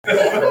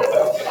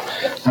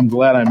I'm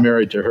glad I'm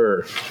married to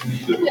her.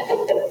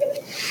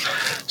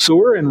 So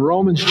we're in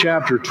Romans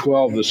chapter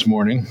 12 this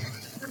morning.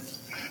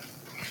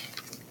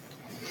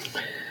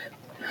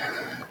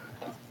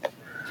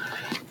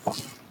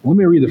 Let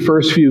me read the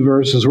first few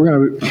verses. We're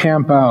going to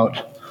camp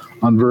out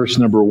on verse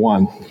number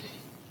 1.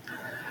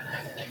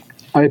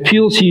 I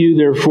appeal to you,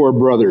 therefore,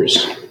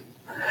 brothers,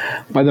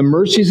 by the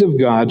mercies of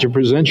God, to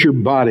present your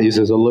bodies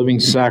as a living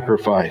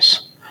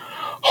sacrifice,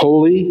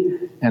 holy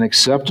and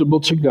acceptable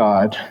to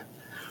God,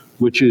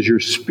 which is your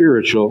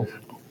spiritual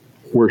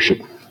worship.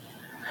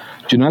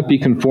 Do not be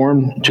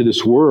conformed to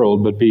this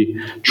world, but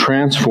be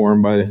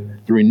transformed by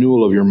the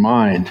renewal of your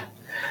mind,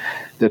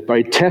 that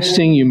by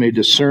testing you may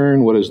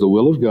discern what is the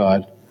will of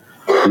God,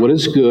 what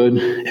is good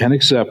and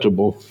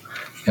acceptable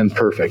and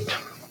perfect.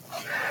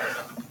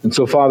 And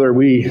so, Father,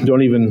 we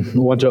don't even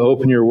want to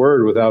open your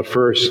word without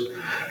first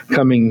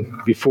coming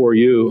before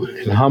you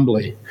and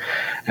humbly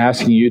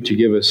asking you to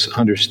give us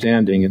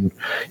understanding and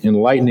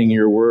enlightening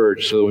your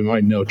word so that we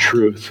might know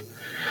truth,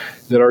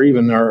 that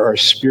our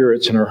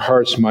spirits and our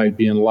hearts might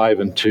be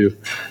enlivened to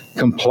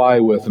comply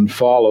with and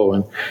follow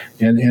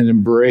and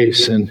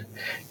embrace and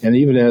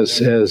even as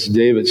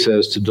David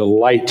says, to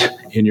delight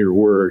in your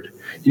word.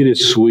 It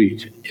is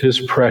sweet, it is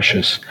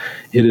precious,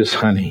 it is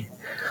honey.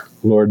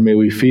 Lord, may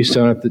we feast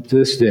on it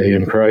this day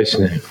in Christ's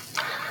name.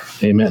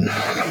 Amen.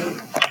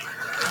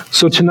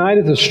 So tonight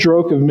at the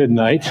stroke of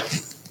midnight,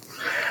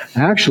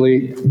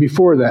 actually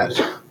before that,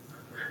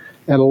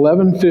 at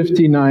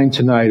 11:59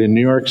 tonight in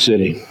New York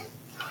City,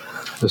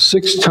 a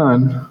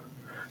 6-ton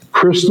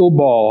crystal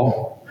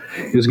ball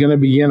is going to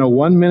begin a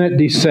 1-minute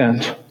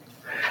descent.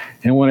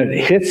 And when it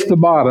hits the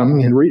bottom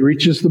and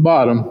reaches the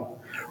bottom,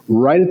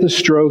 right at the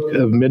stroke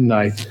of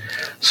midnight,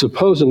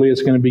 supposedly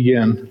it's going to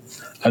begin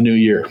a new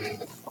year.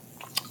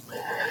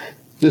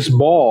 This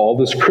ball,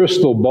 this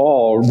crystal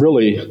ball,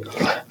 really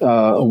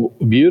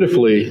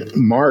beautifully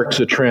marks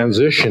a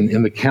transition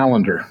in the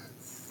calendar.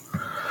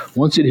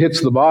 Once it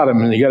hits the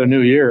bottom and you got a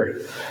new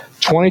year,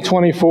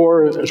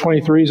 2024,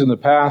 23 is in the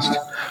past.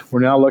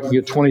 We're now looking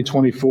at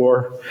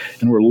 2024,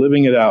 and we're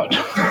living it out.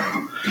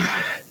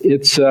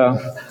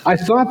 I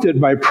thought that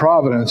by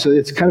providence,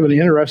 it's kind of an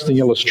interesting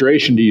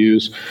illustration to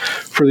use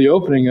for the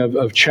opening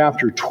of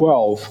chapter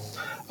 12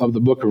 of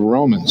the book of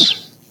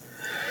Romans.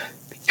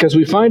 Because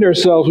we find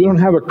ourselves, we don't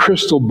have a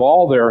crystal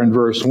ball there in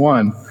verse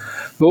 1,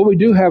 but what we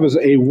do have is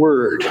a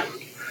word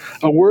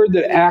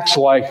that acts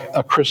like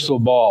a crystal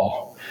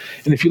ball.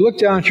 And if you look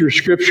down at your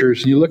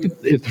scriptures and you look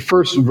at the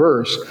first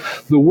verse,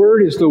 the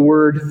word is the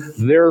word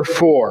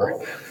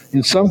therefore.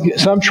 In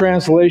some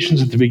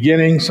translations at the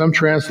beginning, some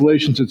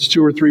translations it's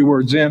 2 or 3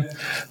 words in,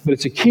 but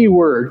it's a key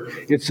word.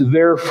 It's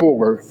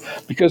therefore.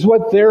 Because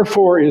what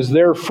therefore is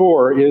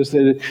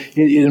that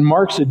it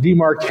marks a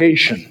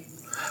demarcation.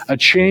 A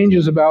change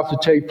is about to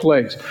take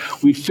place.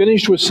 We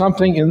finished with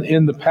something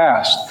in the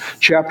past,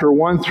 chapter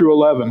 1 through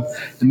 11,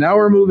 and now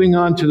we're moving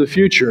on to the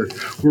future.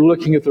 We're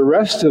looking at the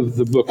rest of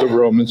the book of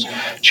Romans,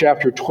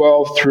 chapter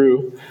 12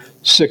 through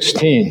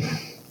 16.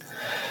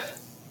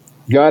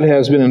 God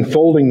has been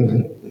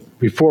unfolding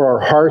before our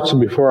hearts and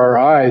before our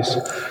eyes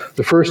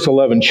the first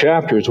 11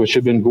 chapters, which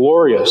have been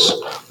glorious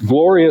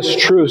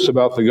truths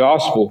about the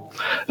gospel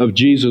of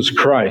Jesus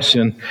Christ.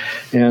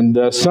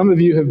 And some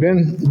of you have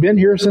been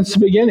here since the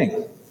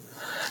beginning.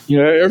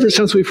 Ever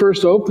since we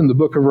first opened the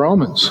book of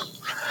Romans.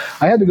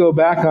 I had to go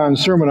back on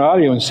sermon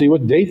audio and see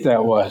what date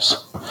that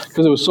was,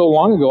 because it was so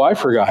long ago I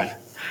forgot.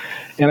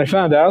 And I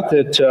found out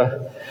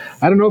that,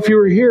 I don't know if you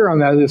were here on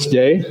this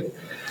day,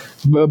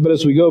 but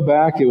as we go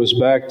back, it was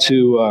back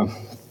to,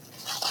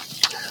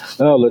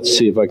 let's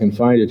see if I can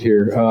find it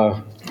here.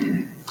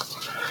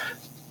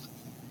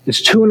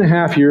 It's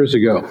 2.5 years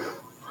ago,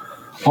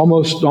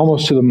 almost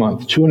to the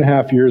month,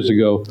 2.5 years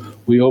ago,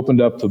 we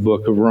opened up the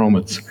book of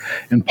Romans.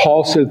 And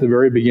Paul said at the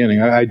very beginning,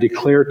 I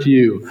declare to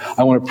you,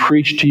 I want to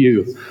preach to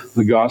you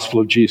the gospel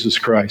of Jesus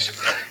Christ.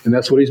 And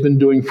that's what he's been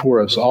doing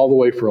for us all the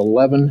way for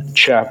 11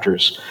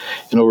 chapters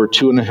in over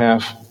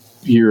 2.5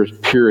 years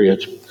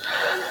period.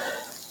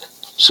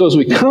 So as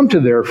we come to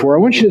therefore, I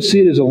want you to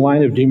see it as a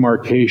line of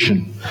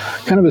demarcation,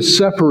 kind of a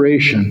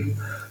separation,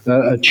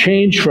 a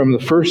change from the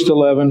first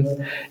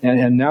 11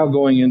 and now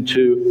going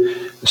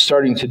into,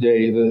 starting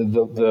today,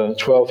 the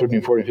 12,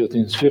 13, 14,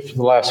 15, 15,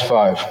 the last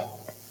 5.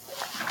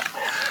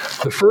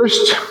 The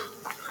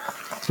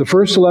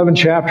first 11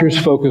 chapters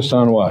focused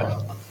on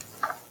what?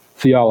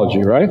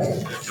 Theology, right?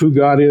 Who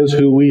God is,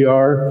 who we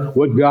are,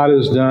 what God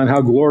has done,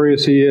 how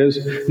glorious he is.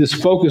 This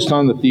focused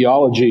on the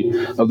theology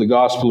of the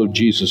gospel of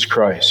Jesus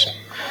Christ.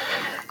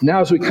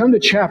 Now, as we come to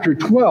chapter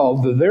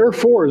 12, the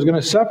therefore is going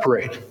to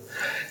separate.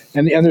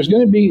 And there's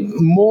going to be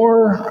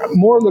more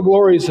of the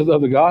glories of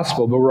the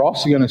gospel, but we're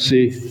also going to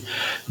see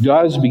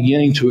God is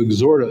beginning to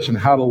exhort us on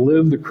how to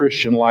live the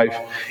Christian life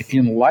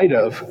in light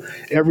of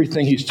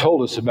everything he's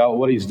told us about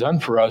what he's done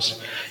for us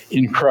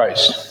in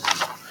Christ.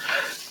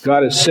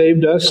 God has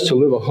saved us to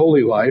live a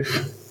holy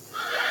life.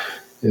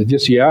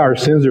 Our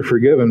sins are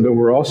forgiven, but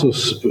we're also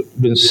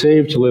been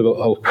saved to live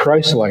a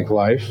Christ-like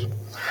life.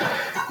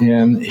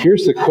 And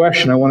here's the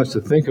question I want us to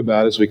think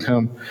about as we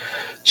come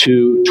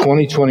to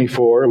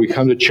 2024, we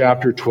come to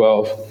chapter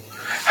 12.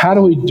 How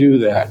do we do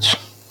that?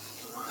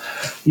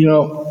 You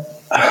know,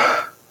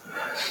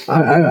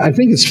 I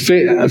think it's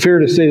fair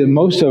to say that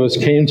most of us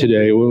came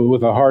today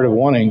with a heart of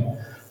wanting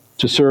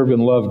to serve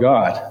and love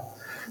God.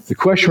 The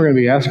question we're going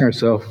to be asking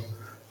ourselves,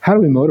 how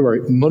do we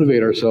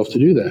motivate ourselves to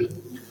do that?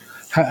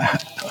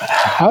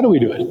 How do we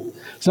do it?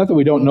 It's not that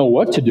we don't know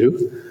what to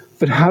do,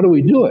 but how do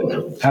we do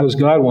it? How does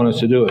God want us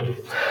to do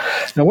it?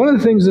 Now, one of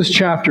the things this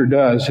chapter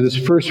does, this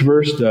first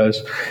verse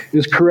does,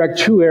 is correct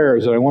two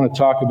errors that I want to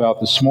talk about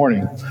this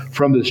morning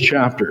from this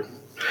chapter.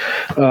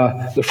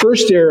 The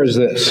first error is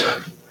this.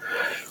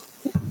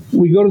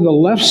 We go to the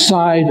left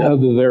side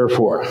of the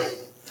therefore,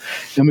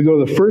 and we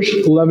go to the first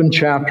 11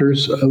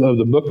 chapters of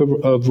the book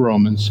of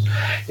Romans,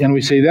 and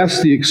we say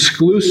that's the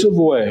exclusive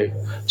way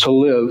to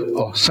live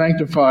a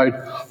sanctified,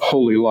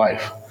 holy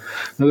life.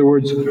 In other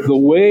words, the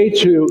way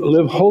to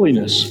live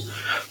holiness,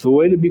 the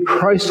way to be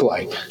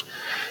Christ-like,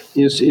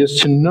 is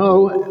to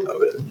know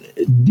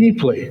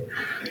deeply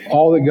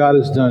all that God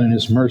has done in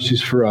His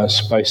mercies for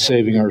us by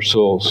saving our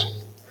souls.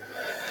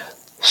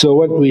 So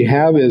what we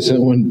have is that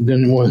when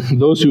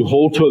those who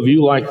hold to a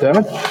view like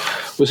that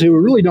will say we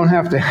really don't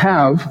have to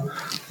have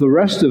the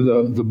rest of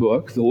the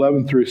book, the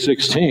 11 through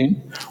 16.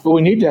 What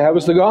we need to have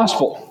is the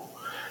gospel.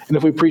 And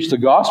if we preach the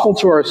gospel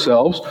to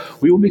ourselves,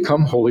 we will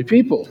become holy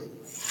people.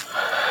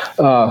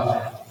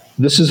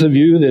 This is a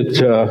view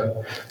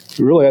that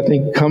really, I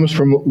think, comes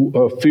from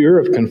a fear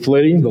of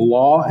conflating the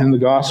law and the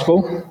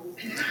gospel.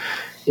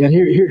 And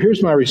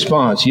here's my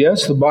response.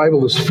 Yes, the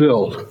Bible is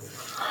filled.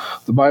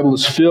 The Bible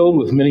is filled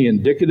with many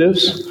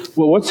indicatives.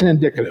 Well, what's an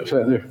indicative?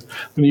 I'm going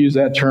to use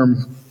that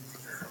term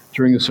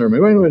during the sermon.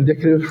 Anybody know what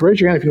indicative?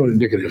 Raise your hand if you know what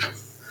indicative.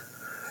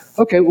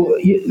 Okay, well,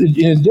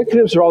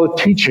 indicatives are all the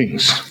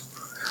teachings.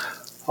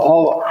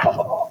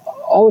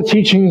 All the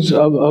teachings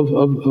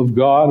of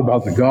God,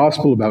 about the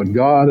gospel, about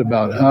God,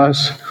 about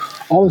us,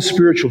 all the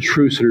spiritual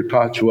truths that are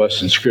taught to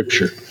us in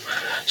Scripture,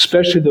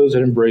 especially those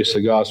that embrace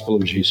the gospel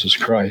of Jesus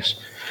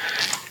Christ.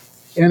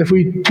 And if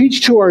we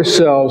teach to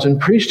ourselves and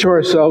preach to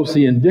ourselves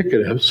the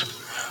indicatives,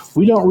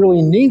 we don't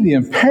really need the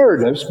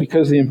imperatives,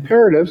 because the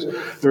imperatives,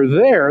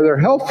 they're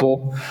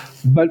helpful,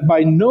 but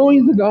by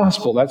knowing the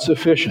gospel, that's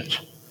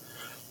sufficient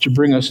to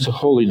bring us to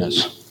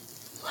holiness.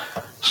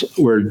 So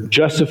we're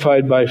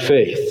justified by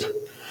faith,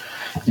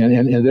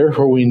 and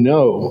therefore we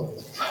know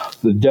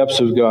the depths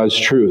of God's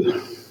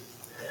truth.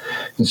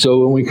 And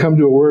so when we come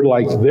to a word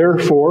like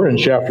therefore in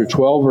chapter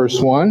 12,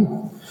 verse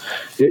 1,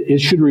 it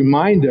should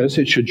remind us,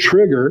 it should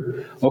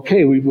trigger,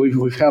 okay,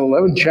 we've had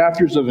 11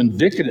 chapters of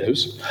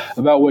indicatives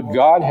about what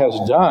God has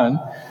done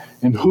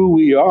and who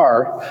we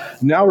are.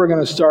 Now we're going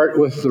to start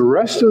with the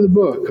rest of the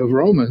book of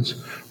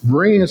Romans,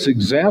 bringing us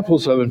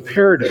examples of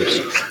imperatives,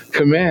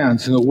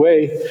 commands, and the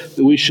way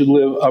that we should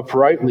live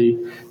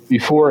uprightly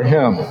before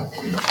Him.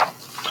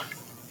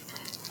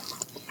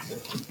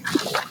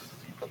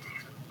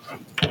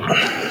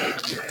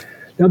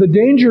 Now, the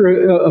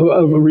danger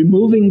of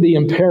removing the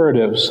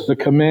imperatives, the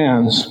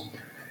commands,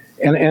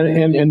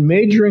 and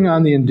majoring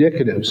on the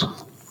indicatives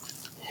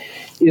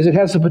is it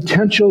has the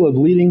potential of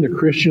leading the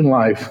Christian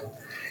life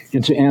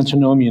into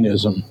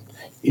antinomianism,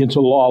 into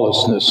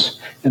lawlessness,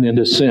 and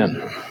into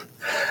sin.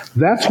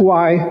 That's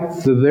why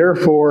the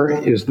therefore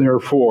is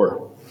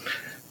therefore.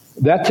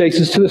 That takes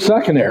us to the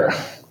second error.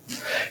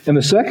 And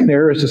the second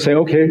error is to say,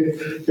 okay,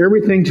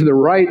 everything to the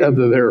right of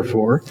the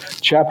therefore,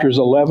 chapters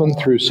 11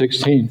 through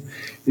 16,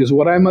 is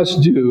what I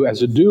must do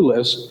as a do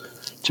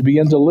list to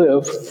begin to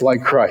live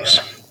like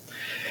Christ.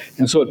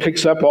 And so it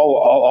picks up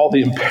all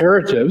the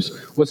imperatives.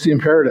 What's the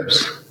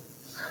imperatives?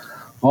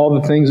 All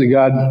the things that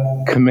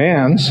God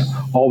commands,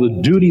 all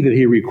the duty that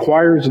He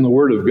requires in the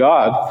Word of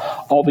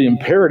God, all the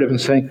imperative,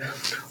 and saying,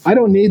 I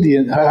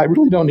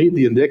really don't need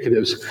the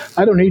indicatives.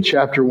 I don't need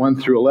chapter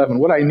 1 through 11.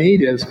 What I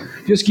need is,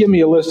 just give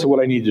me a list of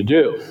what I need to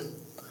do.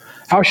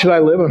 How should I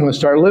live? I'm going to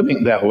start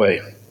living that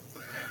way.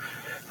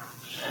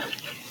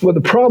 Well, the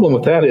problem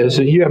with that is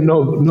that you have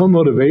no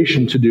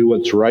motivation to do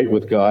what's right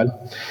with God.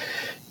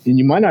 And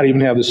you might not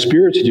even have the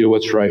Spirit to do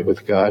what's right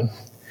with God.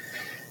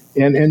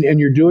 And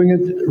you're doing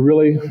it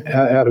really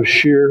out of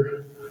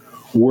sheer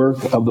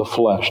work of the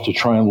flesh to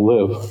try and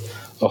live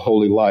a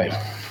holy life.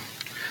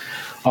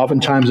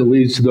 Oftentimes it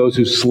leads to those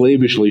who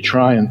slavishly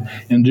try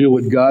and do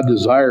what God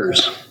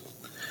desires.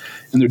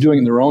 And they're doing it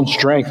in their own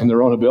strength and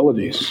their own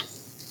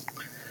abilities.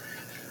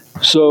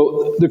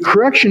 So the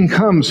correction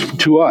comes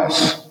to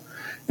us.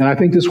 And I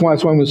think that's why I'm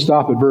going to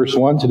stop at verse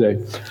 1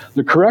 today.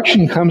 The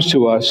correction comes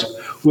to us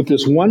with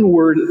this one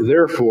word,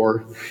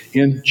 therefore,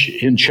 in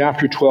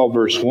chapter 12,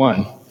 verse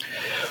 1,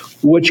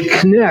 which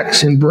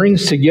connects and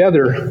brings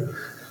together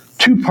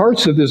two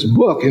parts of this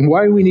book and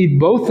why we need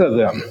both of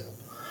them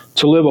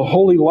to live a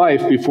holy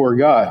life before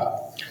God.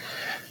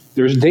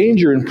 There's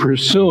danger in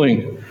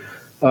pursuing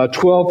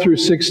 12 through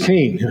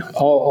 16,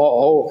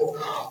 all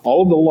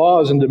of the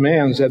laws and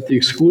demands at the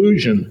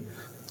exclusion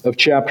of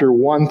chapter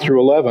 1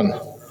 through 11,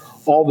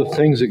 all the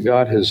things that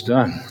God has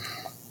done.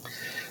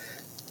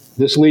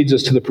 This leads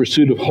us to the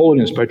pursuit of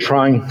holiness by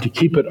trying to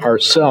keep it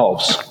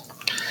ourselves.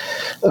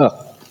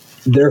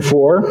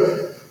 Therefore,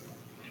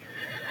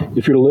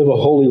 if you're to live a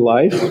holy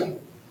life,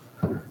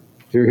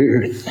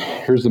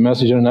 here's the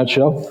message in a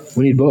nutshell.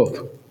 We need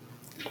both.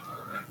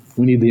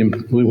 We need the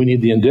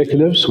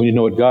indicatives. We need to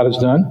know what God has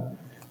done.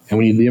 And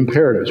we need the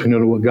imperatives. We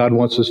know what God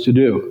wants us to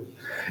do.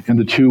 And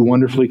the two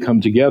wonderfully come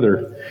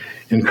together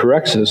and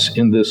corrects us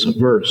in this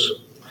verse.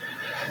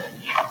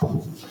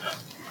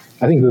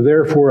 I think the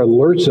therefore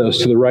alerts us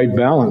to the right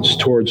balance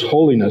towards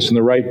holiness and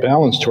the right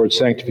balance towards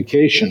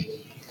sanctification.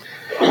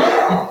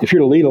 If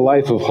you're to lead a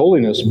life of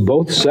holiness,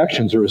 both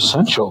sections are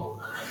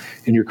essential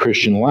in your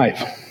Christian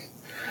life.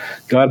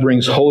 God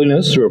brings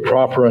holiness through a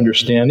proper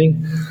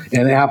understanding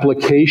and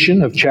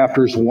application of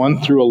chapters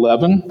 1 through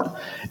 11,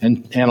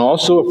 and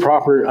also a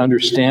proper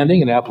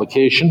understanding and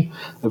application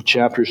of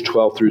chapters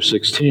 12 through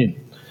 16.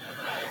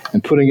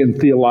 And putting it in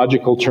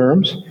theological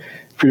terms,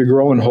 if you're to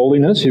grow in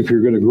holiness, if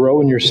you're going to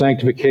grow in your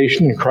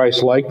sanctification and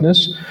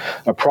Christ-likeness,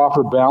 a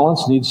proper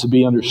balance needs to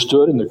be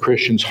understood in the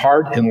Christian's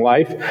heart and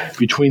life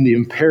between the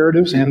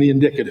imperatives and the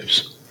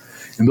indicatives.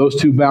 And those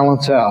two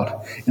balance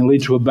out and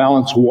lead to a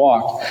balanced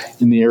walk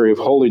in the area of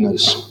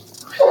holiness.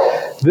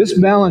 This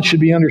balance should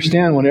be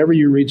understood whenever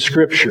you read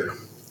Scripture.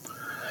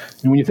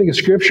 And when you think of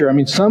Scripture, I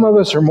mean, some of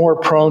us are more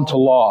prone to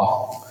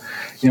law.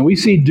 And we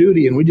see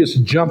duty and we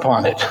just jump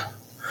on it.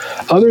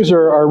 Others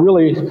are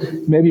really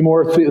maybe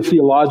more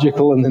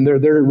theological, and then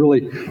they're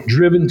really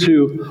driven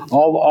to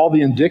all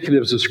the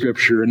indicatives of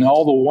Scripture and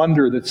all the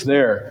wonder that's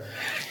there.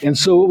 And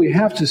so what we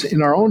have to,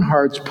 in our own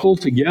hearts, pull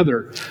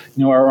together,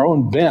 our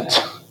own bent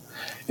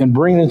and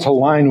bring it into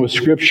line with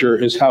Scripture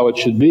is how it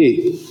should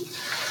be.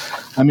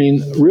 I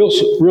mean,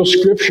 real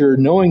Scripture,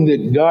 knowing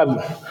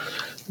that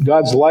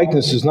God's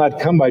likeness does not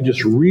come by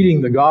just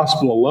reading the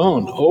gospel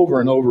alone over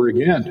and over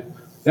again.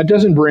 That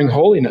doesn't bring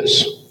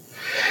holiness.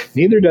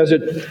 Neither does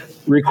it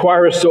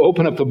require us to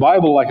open up the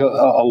Bible like a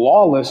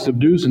law list of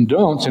do's and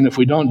don'ts, and if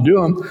we don't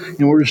do them,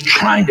 we're just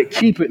trying to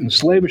keep it and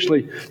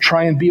slavishly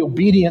try and be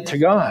obedient to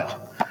God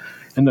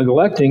and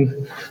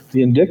neglecting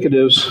the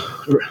indicatives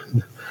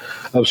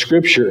of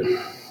Scripture.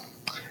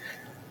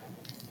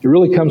 It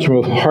really comes from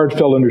a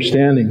heartfelt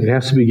understanding. It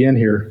has to begin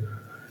here.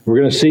 We're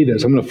going to see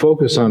this. I'm going to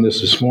focus on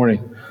this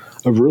morning,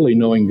 of really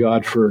knowing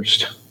God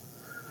first,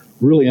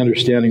 really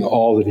understanding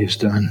all that He's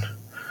done.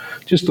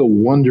 Just the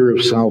wonder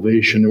of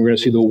salvation. And we're going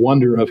to see the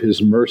wonder of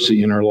His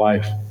mercy in our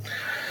life.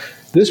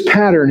 This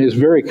pattern is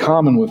very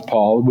common with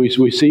Paul.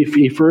 We see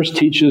he first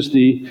teaches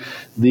the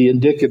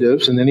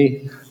indicatives, and then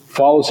he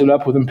follows it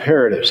up with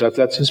imperatives.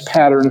 That's his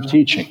pattern of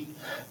teaching.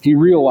 He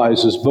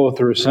realizes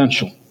both are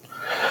essential.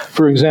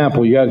 For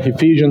example, you got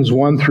Ephesians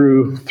 1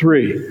 through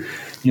 3.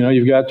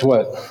 You've got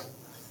what?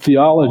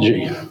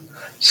 Theology.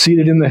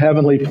 Seated in the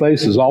heavenly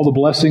places, all the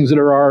blessings that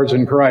are ours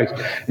in Christ.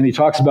 And he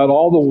talks about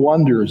all the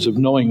wonders of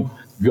knowing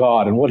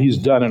God and what He's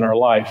done in our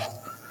life.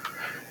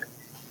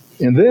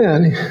 And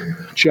then,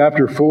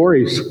 chapter 4,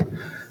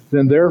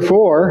 then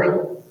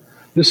therefore,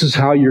 this is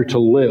how you're to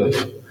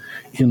live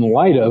in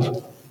light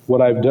of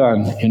what I've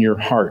done in your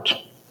heart.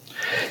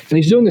 And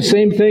he's doing the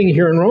same thing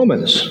here in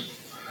Romans.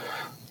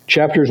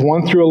 Chapters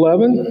 1 through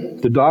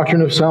 11, the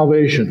doctrine of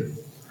salvation.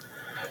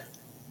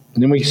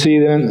 And then we see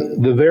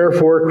then the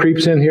therefore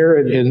creeps in here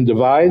and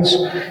divides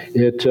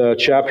at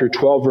chapter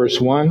 12,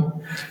 verse 1.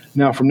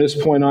 Now, from this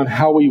point on,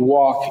 how we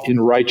walk in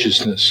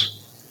righteousness.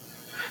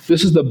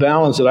 This is the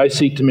balance that I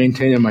seek to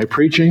maintain in my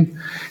preaching,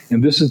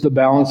 and this is the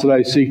balance that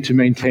I seek to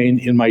maintain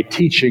in my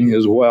teaching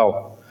as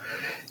well.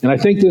 And I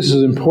think this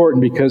is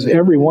important because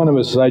every one of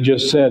us, as I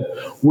just said,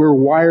 we're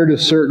wired a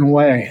certain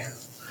way.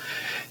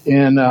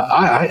 And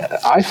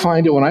I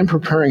find it when I'm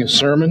preparing a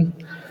sermon,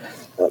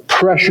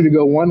 pressure to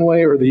go one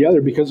way or the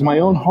other because of my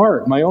own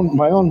heart, my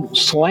own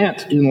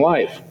slant in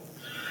life.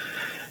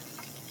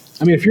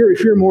 I mean, if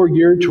you're more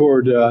geared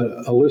toward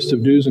a list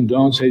of do's and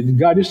don'ts, say,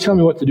 God, just tell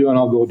me what to do and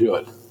I'll go do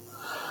it,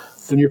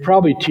 then you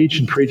probably teach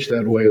and preach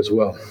that way as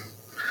well.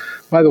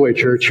 By the way,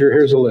 church,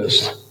 here's a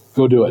list.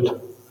 Go do it.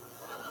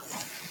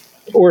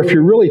 Or if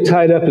you're really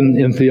tied up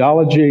in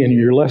theology and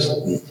you're less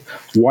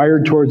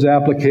wired towards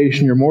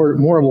application, you're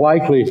more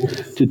likely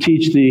to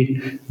teach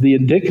the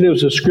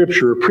indicatives of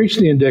Scripture or preach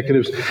the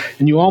indicatives,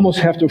 and you almost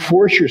have to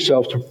force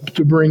yourself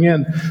to bring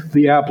in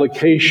the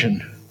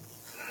application.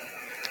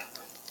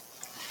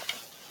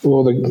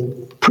 Well,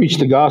 preach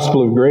the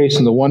gospel of grace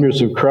and the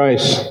wonders of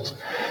Christ,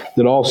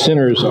 that all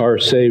sinners are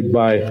saved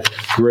by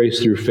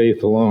grace through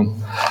faith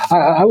alone.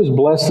 I was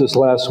blessed this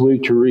last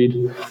week to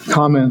read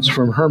comments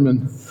from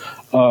Herman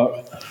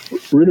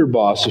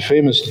Ritterboss, a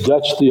famous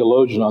Dutch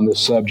theologian on this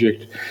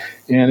subject.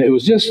 And it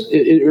was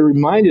it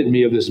reminded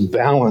me of this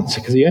balance,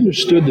 because he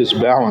understood this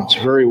balance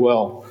very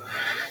well.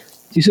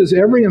 He says,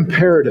 every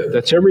imperative,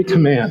 that's every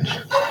command,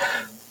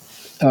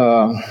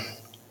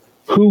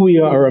 who we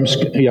are,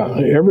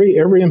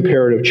 every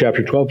imperative,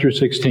 chapter 12 through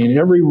 16,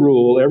 every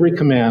rule, every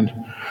command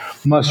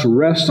must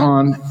rest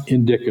on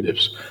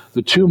indicatives.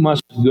 The two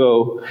must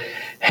go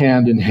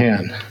hand in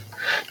hand.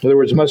 In other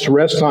words, must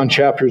rest on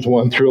chapters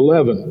 1 through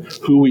 11,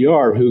 who we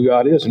are, who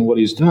God is, and what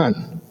He's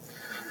done.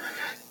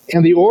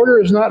 And the order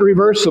is not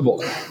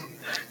reversible.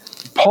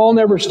 Paul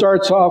never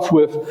starts off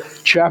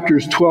with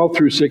chapters 12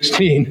 through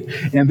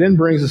 16 and then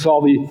brings us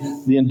all the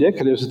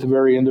indicatives at the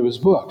very end of his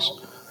books.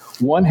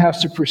 One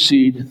has to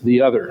precede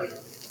the other.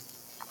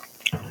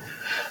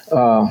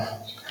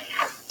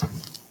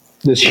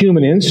 This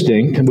human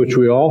instinct, which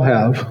we all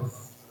have,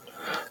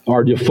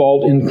 our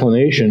default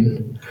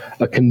inclination,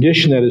 a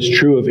condition that is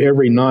true of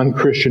every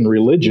non-Christian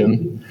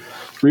religion,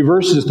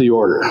 reverses the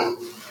order,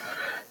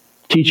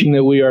 teaching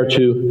that we are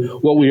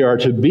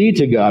to be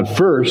to God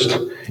first,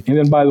 and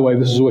then, by the way,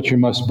 this is what you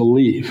must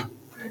believe.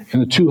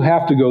 And the two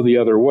have to go the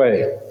other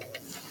way.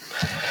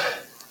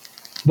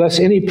 Thus,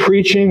 any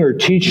preaching or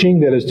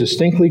teaching that is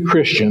distinctly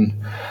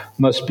Christian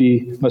must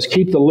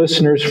keep the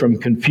listeners from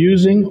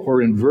confusing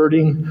or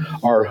inverting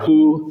our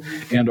who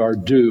and our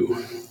do.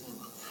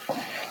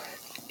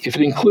 If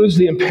it includes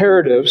the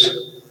imperatives,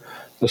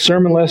 the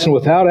sermon lesson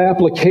without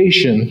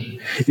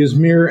application is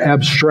mere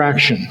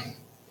abstraction.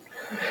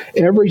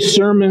 Every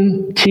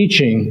sermon,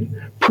 teaching,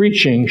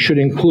 preaching should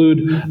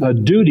include a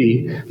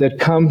duty that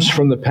comes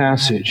from the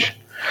passage.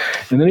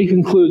 And then he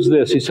concludes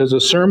this. He says, a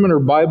sermon or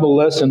Bible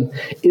lesson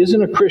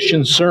isn't a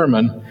Christian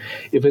sermon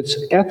if its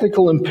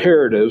ethical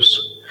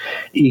imperatives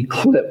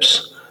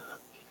eclipse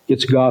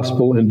its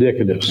gospel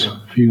indicatives.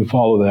 If you can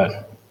follow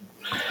that.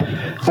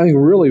 I think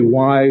really a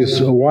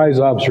wise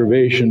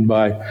observation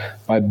by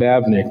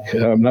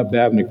Ritterboss.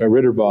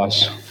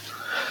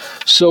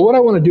 So what I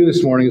want to do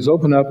this morning is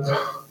open up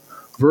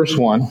verse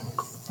 1.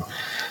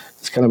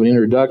 It's kind of an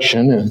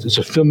introduction. It's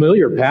a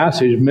familiar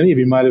passage. Many of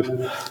you might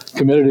have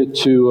committed it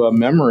to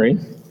memory.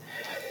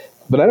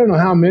 But I don't know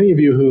how many of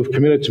you who have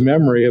committed to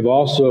memory have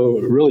also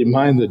really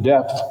mined the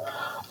depth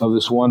of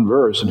this one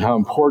verse and how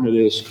important it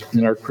is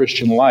in our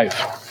Christian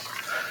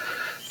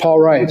life. Paul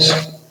writes,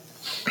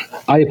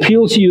 I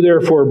appeal to you,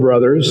 therefore,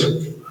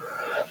 brothers,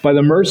 by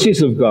the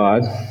mercies of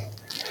God,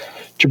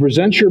 to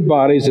present your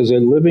bodies as a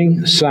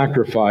living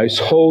sacrifice,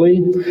 holy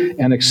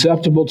and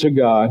acceptable to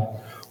God,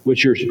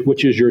 which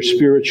is your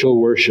spiritual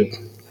worship.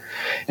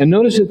 And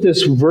notice that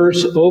this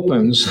verse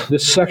opens,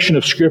 this section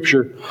of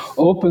Scripture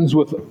opens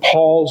with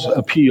Paul's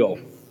appeal.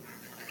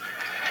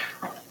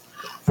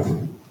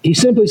 He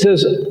simply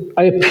says,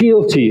 I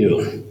appeal to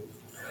you.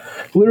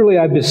 Literally,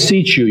 I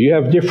beseech you. You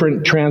have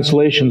different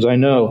translations, I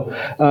know.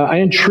 I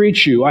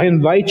entreat you. I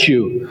invite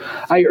you.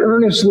 I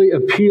earnestly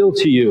appeal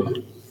to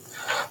you.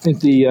 I think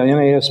the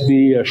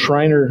NASB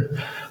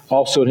Schreiner,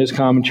 also in his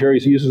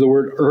commentaries, uses the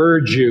word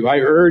urge you. I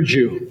urge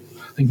you.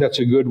 I think that's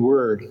a good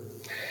word.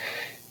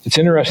 It's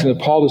interesting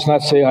that Paul does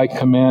not say, I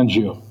command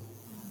you.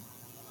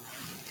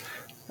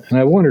 And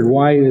I wondered,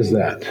 why is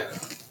that?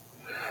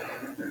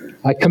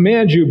 I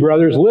command you,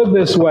 brothers, live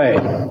this way.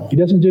 He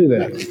doesn't do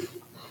that.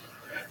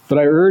 But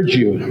I urge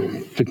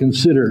you to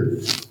consider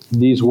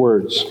these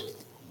words.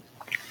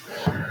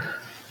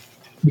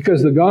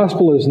 Because the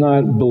gospel is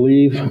not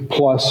believe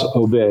plus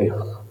obey.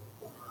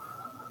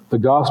 The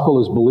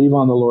gospel is believe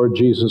on the Lord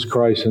Jesus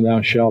Christ and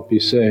thou shalt be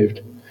saved.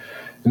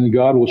 And then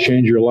God will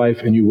change your life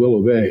and you will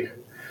obey.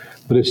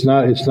 But it's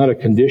not a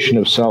condition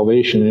of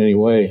salvation in any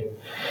way.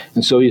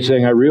 And so he's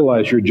saying, I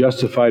realize you're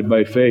justified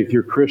by faith.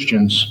 You're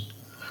Christians.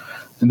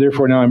 And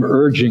therefore now I'm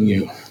urging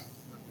you,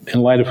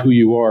 in light of who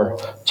you are,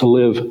 to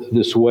live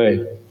this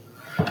way.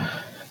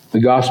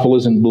 The gospel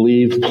isn't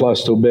believe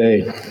plus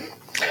obey.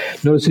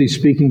 Notice that he's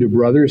speaking to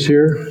brothers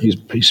here.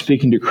 He's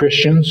speaking to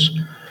Christians,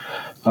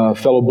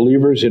 fellow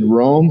believers in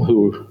Rome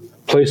who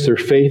place their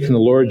faith in the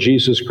Lord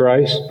Jesus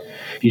Christ.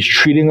 He's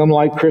treating them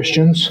like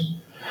Christians.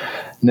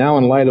 Now,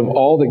 in light of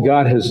all that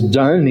God has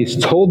done, and he's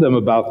told them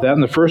about that in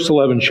the first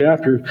 11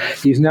 chapters,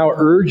 he's now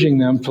urging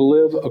them to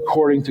live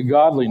according to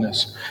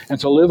godliness and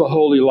to live a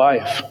holy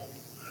life.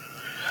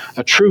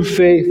 A true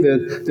faith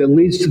that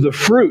leads to the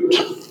fruit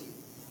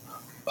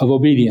of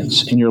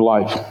obedience in your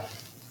life.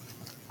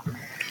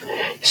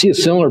 You see a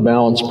similar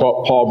balance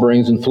Paul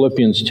brings in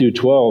Philippians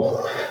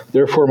 2:12.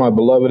 Therefore, my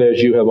beloved,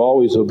 as you have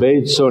always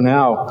obeyed, so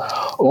now,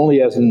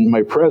 only as in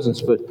my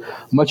presence, but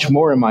much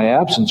more in my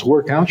absence,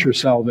 work out your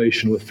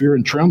salvation with fear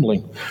and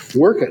trembling.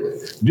 Work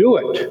it. Do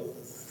it.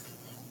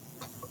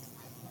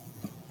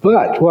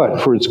 But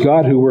what? For it's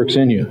God who works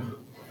in you.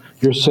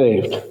 You're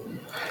saved.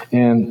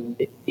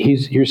 And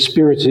your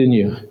Spirit's in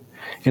you.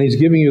 And he's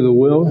giving you the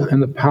will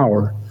and the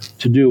power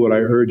to do what I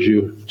urge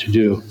you to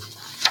do.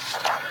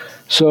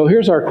 So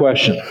here's our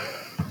question.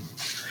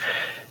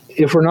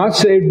 If we're not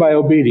saved by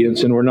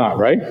obedience, and we're not,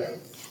 right?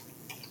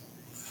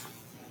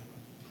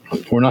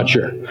 We're not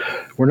sure.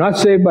 We're not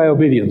saved by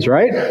obedience,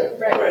 right?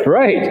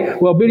 Right.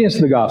 Well, obedience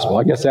to the gospel.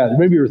 I guess that,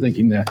 maybe you were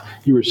thinking that.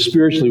 You were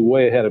spiritually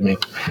way ahead of me.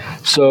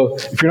 So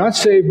if you're not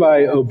saved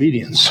by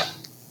obedience,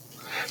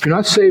 if you're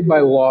not saved by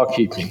law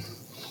keeping,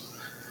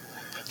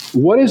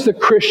 what is the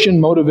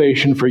Christian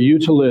motivation for you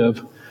to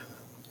live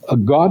a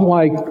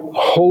godlike,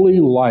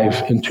 holy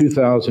life in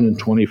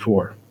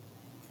 2024?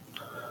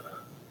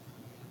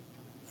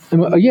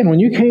 And again, when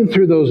you came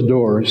through those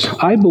doors,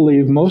 I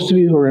believe most of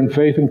you who are in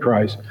faith in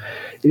Christ,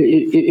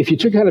 if you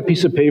took out a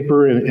piece of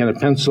paper and a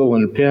pencil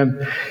and a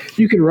pen,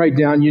 you could write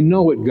down, you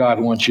know what God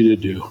wants you to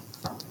do.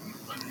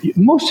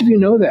 Most of you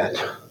know that.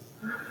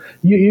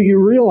 You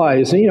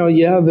realize,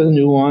 the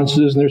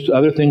nuances, and there's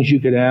other things you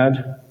could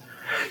add.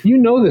 You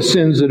know the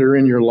sins that are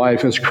in your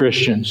life as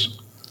Christians.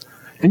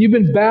 And you've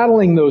been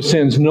battling those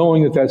sins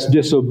knowing that that's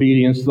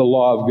disobedience to the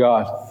law of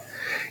God.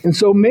 And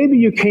so maybe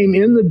you came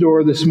in the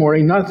door this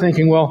morning not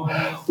thinking, well,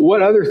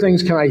 what other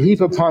things can I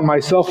heap upon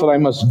myself that I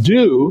must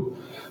do?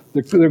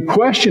 The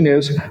question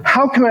is,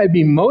 how can I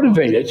be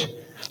motivated,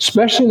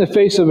 especially in the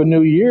face of a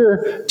new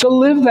year, to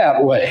live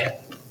that way?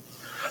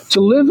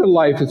 To live a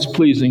life that's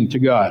pleasing to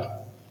God.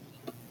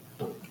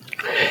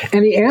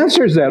 And he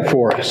answers that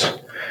for us.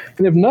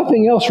 And if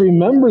nothing else,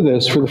 remember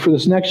this for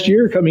this next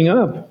year coming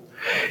up.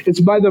 It's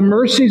by the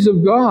mercies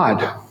of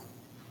God.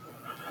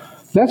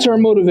 That's our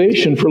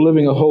motivation for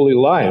living a holy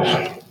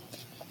life.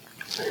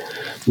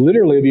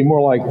 Literally, it'd be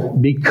more like,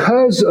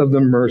 because of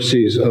the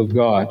mercies of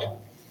God.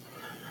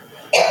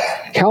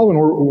 Calvin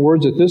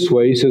words it this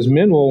way. He says,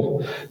 men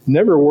will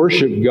never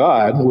worship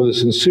God with a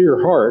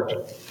sincere heart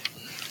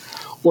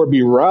or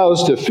be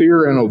roused to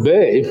fear and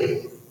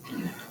obey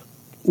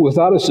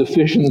without a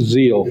sufficient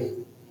zeal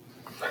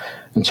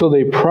until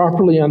they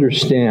properly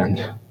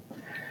understand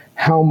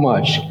how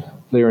much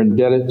they are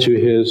indebted to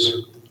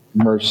his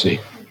mercy.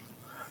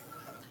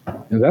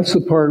 And that's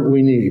the part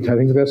we need. I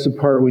think that's the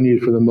part we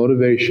need for the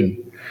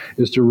motivation,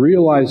 is to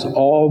realize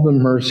all the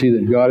mercy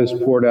that God has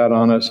poured out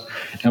on us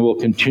and will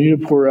continue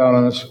to pour out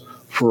on us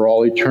for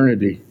all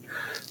eternity.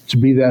 To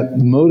be that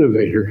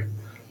motivator.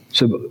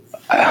 So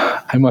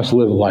I must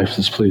live a life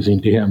that's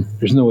pleasing to him.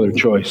 There's no other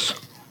choice.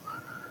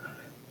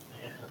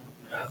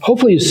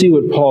 Hopefully you see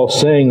what Paul's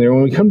saying there.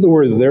 When we come to the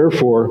word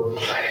therefore,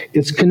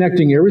 it's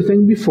connecting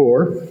everything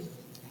before,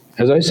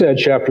 as I said,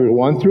 chapters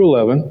 1 through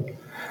 11,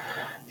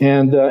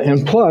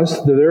 and plus,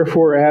 the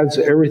therefore adds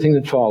everything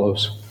that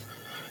follows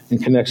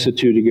and connects the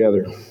two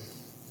together.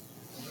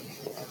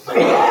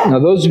 Now,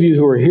 those of you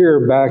who were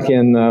here back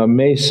in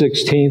May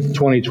 16th,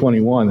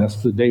 2021,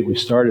 that's the date we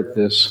started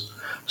this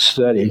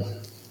study.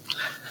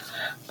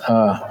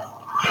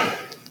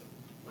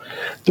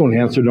 Don't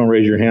answer, don't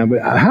raise your hand,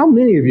 but how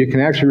many of you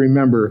can actually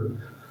remember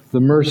the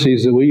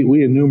mercies that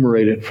we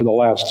enumerated for the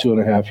last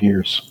 2.5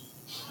 years?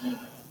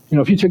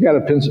 If you took out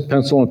a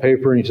pencil and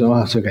paper and you said, oh,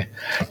 that's okay.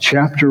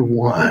 Chapter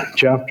 1,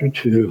 chapter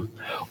 2.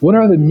 What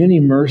are the many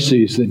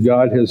mercies that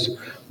God has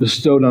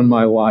bestowed on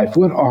my life?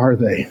 What are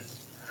they?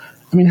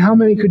 How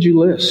many could you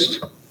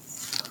list?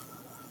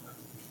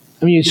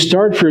 You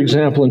start, for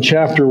example, in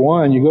chapter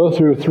 1, you go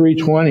through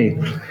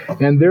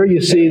 3:20, and there you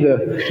see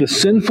the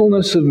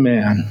sinfulness of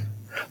man,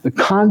 the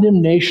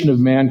condemnation of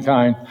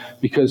mankind,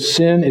 because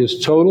sin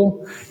is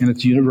total and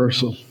it's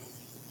universal.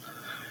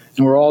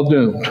 And we're all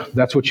doomed.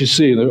 That's what you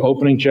see in the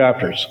opening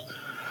chapters.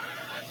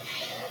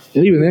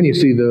 And even then you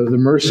see the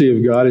mercy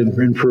of God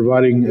in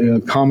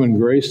providing common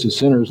grace to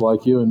sinners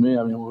like you and me.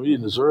 We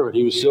didn't deserve it.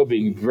 He was still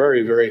being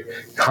very, very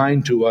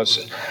kind to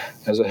us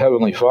as a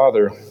heavenly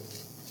Father.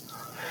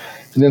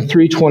 And then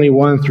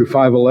 3:21 through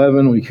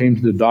 5:11, we came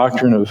to the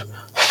doctrine of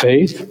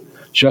faith,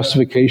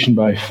 justification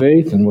by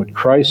faith, and what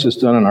Christ has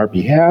done on our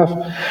behalf,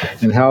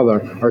 and how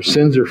our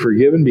sins are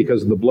forgiven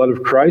because of the blood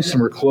of Christ,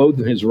 and we're clothed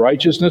in his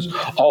righteousness.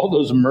 All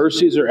those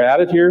mercies are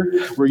added here.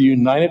 We're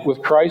united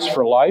with Christ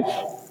for life.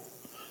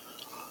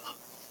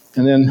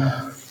 And then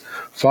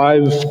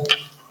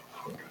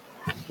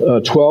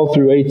 5:12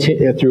 through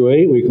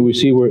 8, we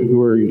see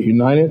we're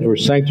united, we're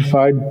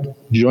sanctified,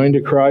 joined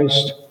to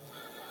Christ.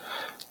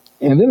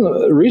 And then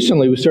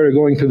recently we started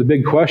going to the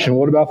big question,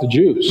 what about the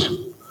Jews?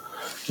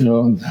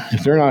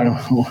 If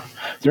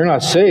they're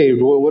not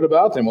saved, what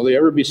about them? Will they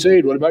ever be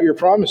saved? What about your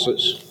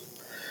promises?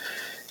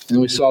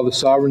 And we saw the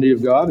sovereignty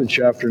of God in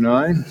chapter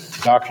 9,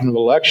 doctrine of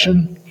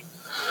election.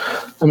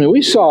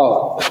 We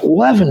saw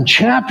 11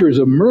 chapters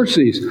of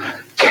mercies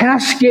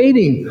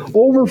cascading,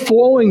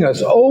 overflowing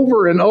us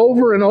over and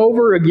over and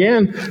over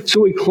again.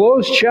 So we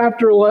closed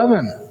chapter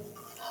 11.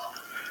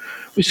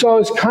 We saw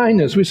his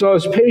kindness, we saw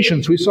his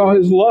patience, we saw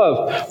his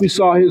love, we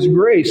saw his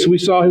grace, we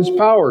saw his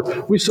power,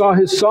 we saw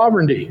his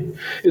sovereignty,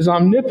 his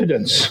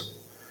omnipotence.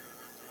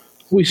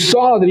 We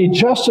saw that he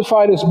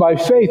justified us by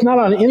faith, not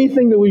on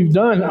anything that we've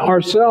done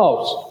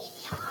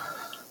ourselves.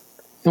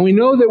 And we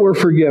know that we're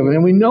forgiven,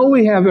 and we know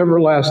we have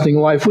everlasting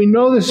life. We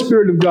know the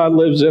Spirit of God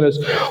lives in us.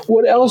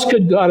 What else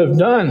could God have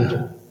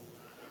done?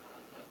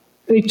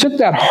 And he took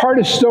that heart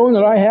of stone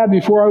that I had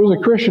before I was a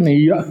Christian,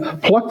 he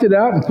plucked it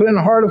out and put in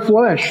a heart of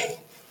flesh.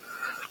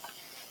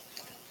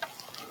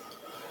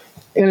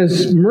 And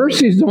his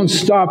mercies don't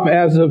stop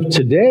as of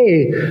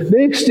today.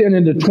 They extend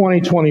into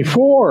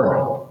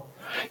 2024.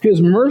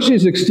 His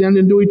mercies extend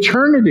into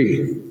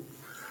eternity.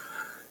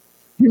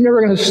 You're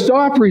never going to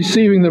stop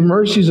receiving the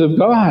mercies of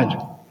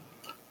God.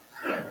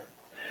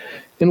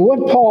 And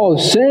what Paul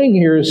is saying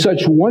here is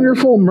such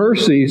wonderful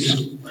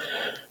mercies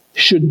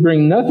should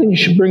bring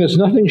us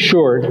nothing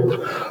short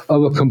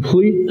of a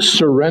complete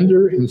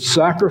surrender and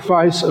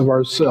sacrifice of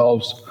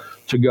ourselves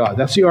to God.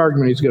 That's the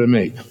argument he's going to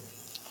make.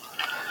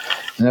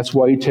 And that's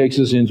why he takes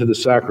us into the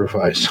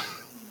sacrifice.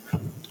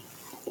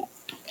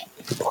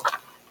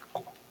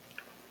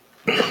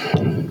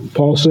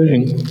 Paul's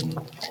saying,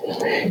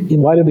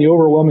 In light of the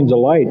overwhelming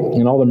delight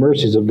in all the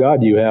mercies of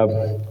God you have,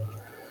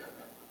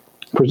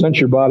 present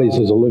your bodies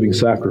as a living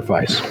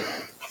sacrifice.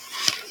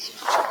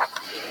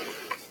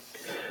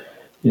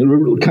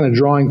 We're kind of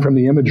drawing from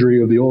the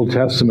imagery of the Old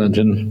Testament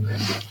and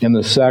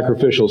the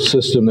sacrificial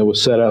system that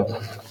was set up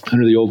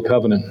under the Old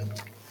Covenant.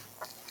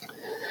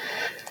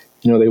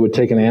 They would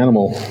take an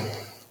animal,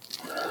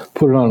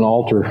 put it on an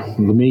altar,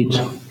 the meat,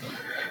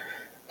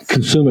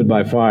 consume it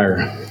by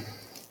fire.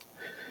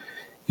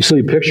 You see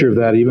a picture of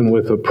that even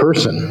with a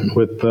person,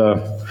 with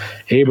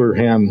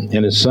Abraham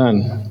and his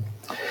son.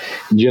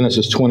 In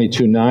Genesis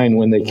 22:9,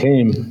 when they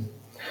came,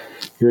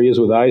 here he is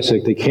with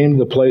Isaac, they came to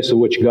the place of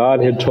which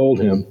God had told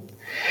him.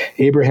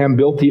 Abraham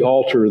built the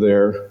altar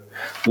there,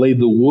 laid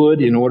the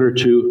wood in order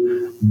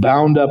to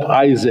bound up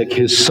Isaac,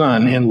 his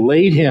son, and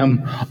laid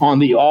him on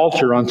the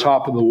altar on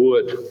top of the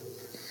wood.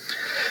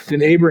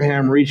 Then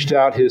Abraham reached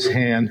out his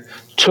hand,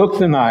 took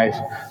the knife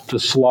to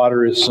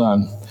slaughter his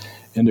son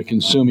and to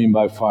consume him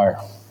by fire.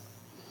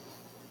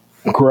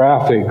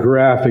 Graphic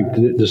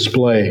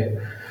display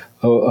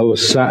of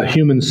a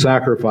human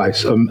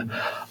sacrifice, of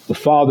the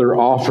father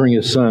offering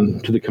his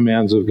son to the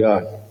commands of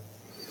God.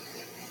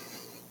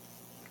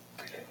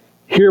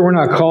 Here we're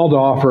not called to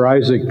offer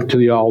Isaac to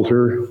the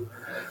altar.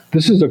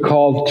 This is a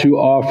call to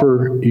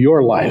offer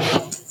your life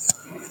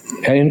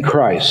in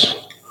Christ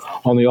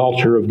on the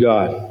altar of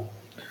God.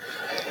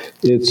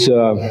 It's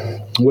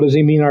what does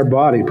he mean? Our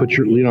body.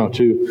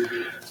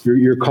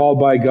 You're called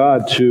by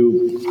God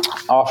to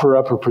offer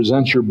up or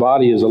present your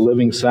body as a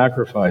living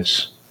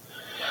sacrifice.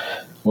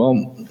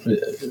 Well,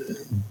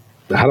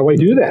 how do I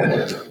do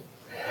that?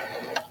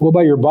 Well,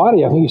 by your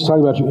body, I think he's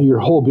talking about your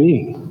whole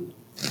being.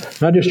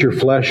 Not just your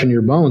flesh and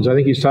your bones. I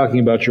think he's talking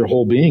about your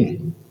whole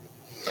being.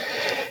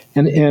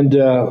 And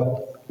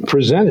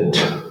present it.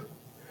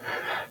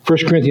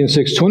 1 Corinthians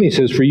 6:20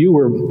 says, "For you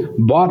were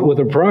bought with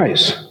a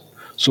price,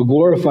 so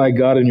glorify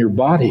God in your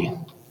body."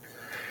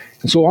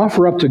 And so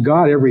offer up to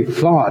God every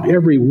thought,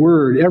 every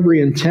word,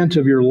 every intent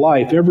of your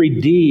life, every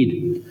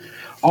deed.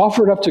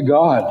 Offer it up to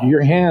God.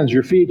 Your hands,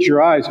 your feet,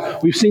 your eyes.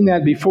 We've seen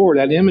that before,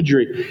 that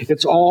imagery.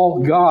 It's all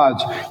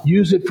God's.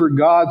 Use it for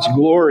God's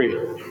glory.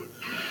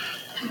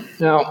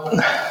 Now,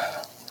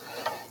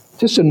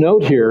 just a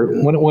note here,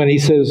 when he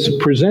says,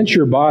 present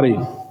your body,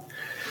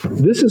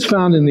 this is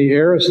found in the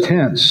aorist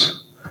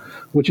tense,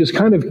 which is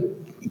kind of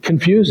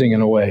confusing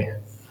in a way.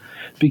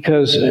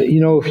 Because,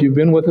 if you've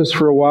been with us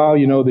for a while,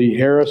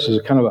 the aorist is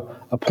kind of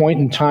a point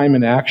in time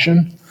in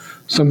action.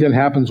 Something that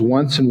happens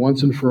once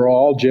and for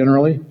all,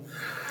 generally.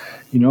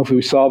 If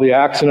we saw the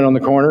accident on the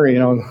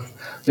corner,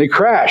 they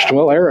crashed.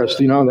 Well, aorist,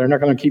 they're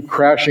not going to keep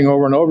crashing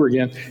over and over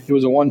again. It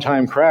was a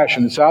one-time crash,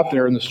 and it's out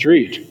there in the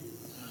street.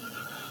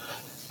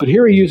 But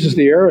here he uses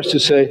the aorist to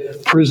say,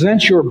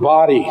 present your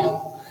body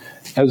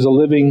as a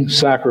living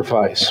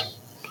sacrifice.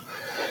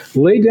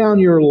 Lay down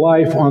your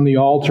life on the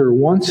altar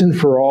once and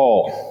for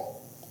all.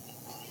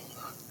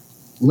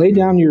 Lay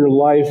down your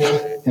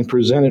life and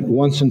present it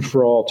once and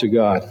for all to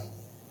God.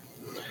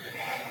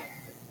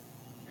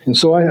 And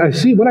so I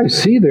see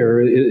there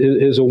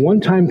is a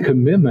one-time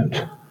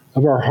commitment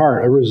of our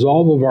heart, a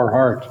resolve of our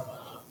heart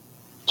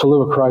to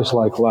live a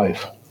Christ-like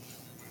life.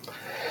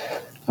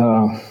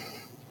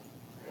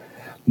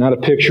 Not a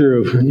picture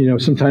of,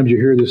 sometimes you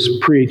hear this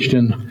preached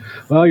and,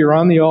 well, you're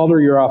on the altar,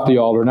 you're off the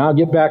altar. Now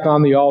get back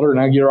on the altar,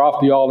 now you're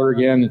off the altar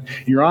again.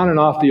 You're on and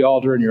off the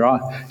altar, and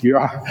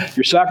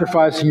you're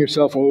sacrificing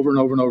yourself over and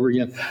over and over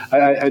again.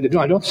 I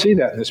don't see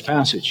that in this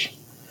passage.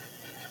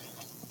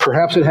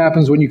 Perhaps it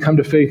happens when you come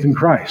to faith in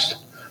Christ.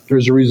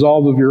 There's a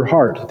resolve of your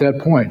heart at that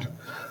point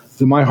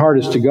that my heart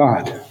is to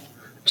God.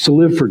 It's to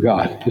live for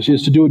God.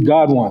 It's to do what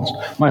God wants.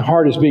 My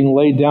heart is being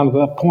laid down at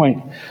that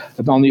point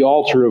on the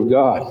altar of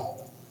God.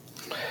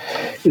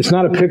 It's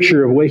not a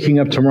picture of waking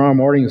up tomorrow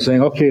morning and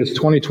saying, okay, it's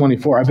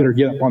 2024, I better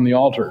get up on the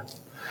altar.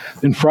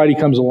 Then Friday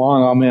comes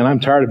along, oh man, I'm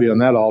tired of being on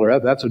that altar.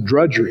 That's a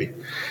drudgery.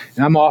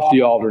 And I'm off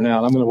the altar now,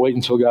 and I'm going to wait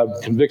until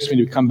God convicts me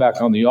to come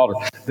back on the altar.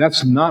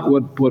 That's not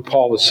what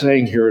Paul is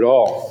saying here at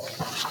all.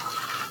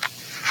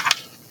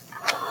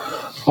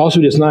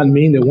 Also does not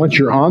mean that once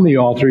you're on the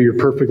altar, you're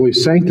perfectly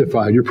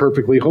sanctified, you're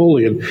perfectly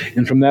holy,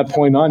 and from that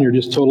point on, you're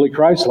just totally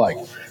Christ-like.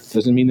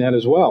 Doesn't mean that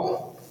as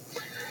well.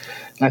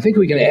 I think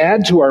we can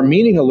add to our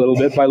meaning a little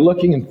bit by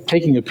looking and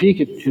taking a peek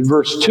at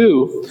verse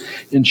 2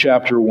 in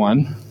chapter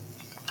 1,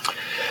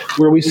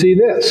 where we see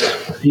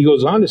this. He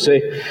goes on to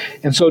say,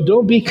 and so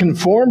don't be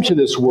conformed to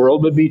this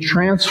world, but be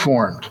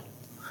transformed.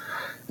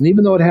 And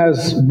even though it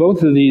has,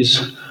 both of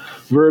these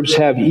verbs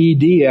have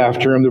ed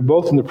after them, they're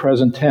both in the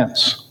present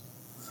tense.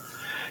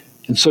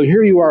 And so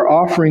here you are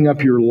offering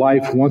up your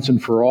life once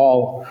and for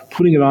all,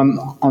 putting it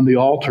on the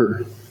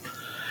altar.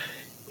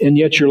 And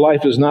yet your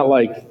life is not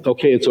like,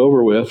 okay, it's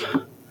over with.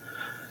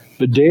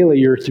 But daily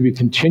you're to be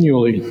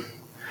continually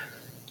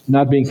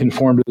not being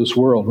conformed to this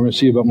world. We're going to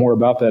see more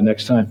about that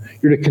next time.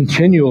 You're to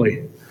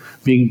continually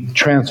being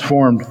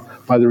transformed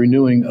by the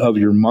renewing of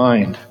your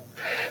mind.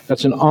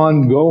 That's an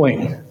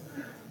ongoing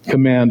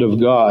command of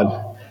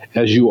God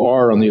as you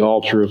are on the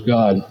altar of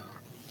God.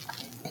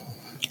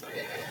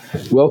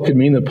 Well, it could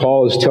mean that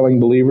Paul is telling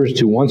believers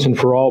to once and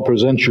for all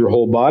present your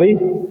whole body,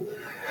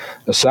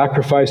 a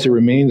sacrifice that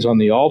remains on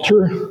the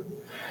altar,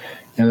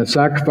 and a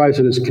sacrifice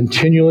that is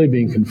continually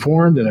being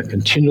conformed and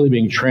continually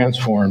being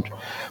transformed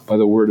by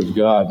the Word of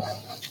God.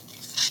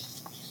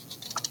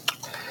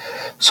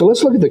 So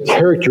let's look at the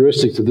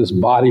characteristics of this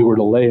body we're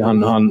to lay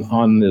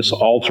on this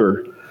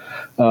altar.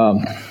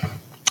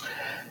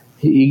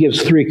 He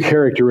gives three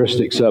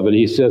characteristics of it.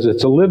 He says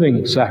it's a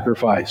living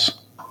sacrifice.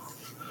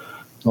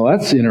 Well,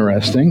 that's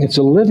interesting. It's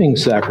a living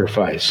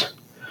sacrifice.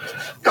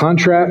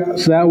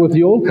 Contrast that with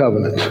the old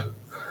covenant.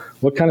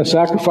 What kind of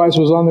sacrifice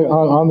was on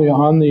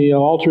the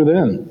altar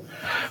then?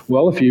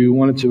 Well, if you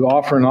wanted to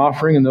offer an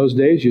offering in those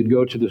days, you'd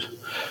go to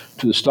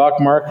the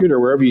stock market or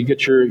wherever you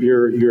get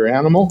your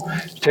animal,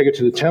 take it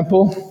to the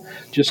temple.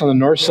 Just on the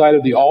north side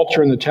of the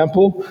altar in the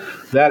temple,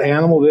 that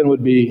animal then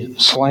would be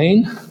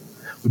slain,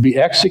 would be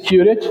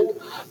executed.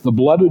 The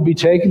blood would be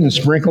taken and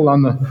sprinkled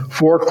on the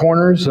four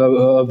corners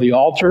of the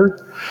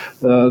altar.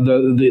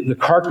 The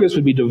carcass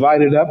would be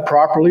divided up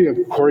properly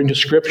according to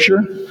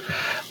Scripture.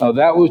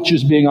 That was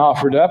just being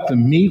offered up. The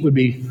meat would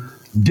be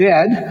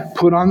dead,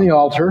 put on the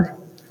altar,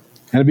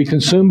 and it'd be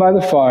consumed by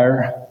the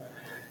fire.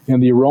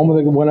 And the aroma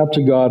that went up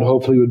to God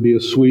hopefully would be a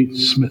sweet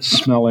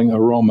smelling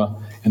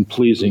aroma and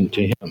pleasing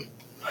to Him.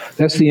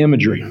 That's the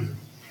imagery.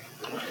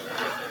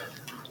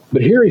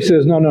 But here he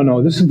says,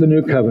 no, this is the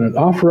new covenant.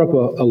 Offer up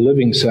a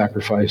living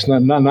sacrifice,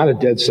 not a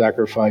dead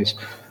sacrifice.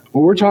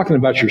 Well, we're talking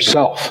about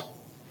yourself.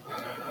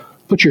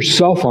 Put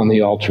yourself on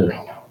the altar.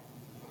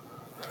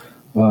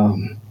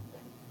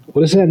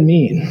 What does that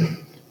mean?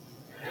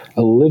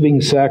 A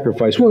living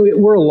sacrifice. Well,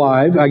 we're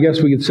alive. I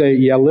guess we could say,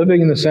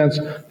 living in the sense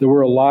that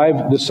we're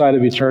alive this side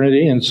of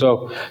eternity. And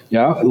so,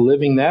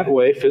 living that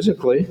way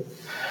physically.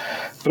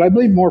 But I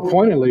believe more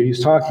pointedly,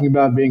 he's talking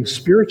about being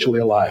spiritually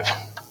alive.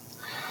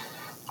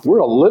 We're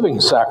a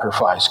living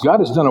sacrifice. God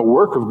has done a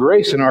work of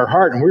grace in our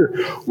heart, and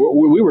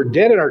we were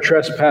dead in our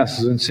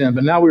trespasses and sin,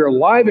 but now we are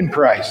alive in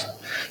Christ.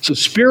 So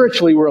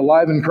spiritually, we're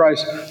alive in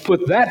Christ.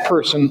 Put that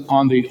person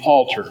on the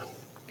altar.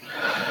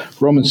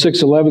 Romans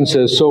 6:11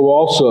 says, so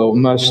also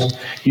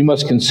you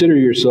must consider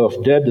yourself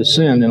dead to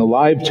sin and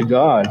alive to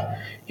God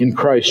in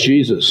Christ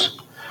Jesus.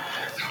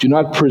 Do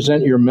not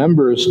present your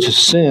members to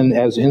sin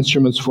as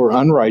instruments for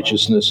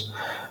unrighteousness,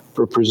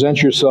 but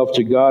present yourself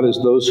to God as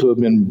those who have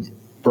been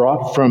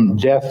brought from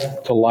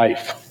death to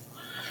life,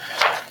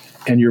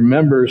 and your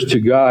members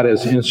to God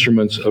as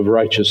instruments of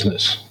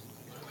righteousness.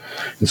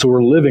 And so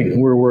we're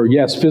living, we're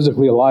yes,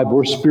 physically alive,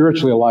 we're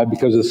spiritually alive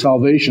because of the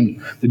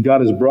salvation that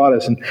God has brought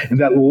us, and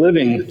that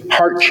living,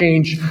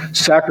 heart-change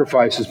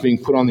sacrifice is being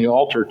put on the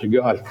altar to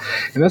God.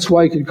 And that's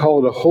why you could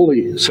call it a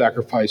holy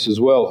sacrifice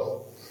as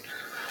well.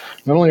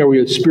 Not only are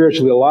we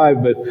spiritually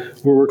alive, but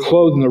we're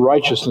clothed in the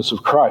righteousness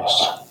of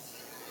Christ.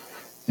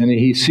 And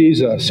He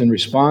sees us and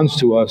responds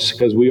to us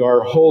because we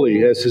are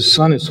holy as His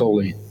Son is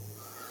holy.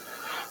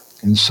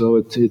 And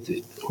so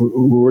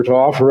we're to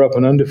offer up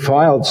an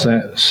undefiled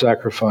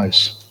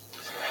sacrifice.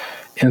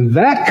 And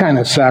that kind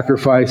of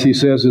sacrifice, he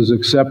says, is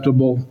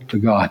acceptable to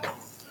God.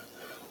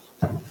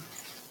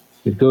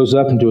 It goes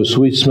up into a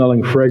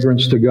sweet-smelling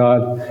fragrance to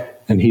God,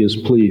 and He is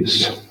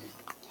pleased.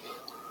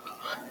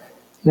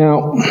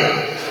 Now,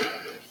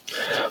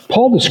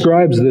 Paul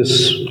describes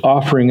this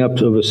offering up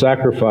of a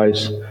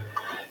sacrifice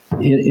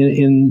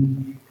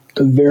in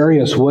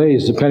various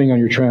ways, depending on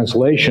your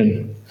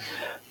translation.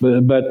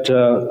 But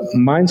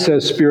mine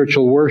says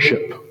spiritual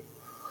worship,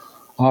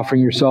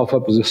 offering yourself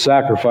up as a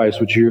sacrifice,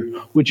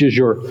 which is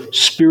your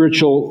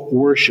spiritual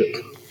worship.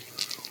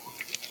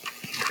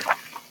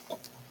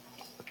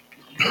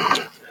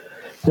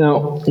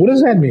 Now, what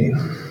does that mean?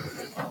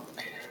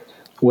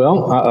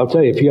 Well, I'll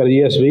tell you, if you got an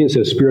ESV, it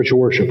says spiritual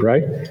worship,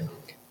 right?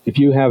 If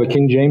you have a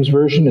King James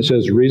Version, it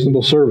says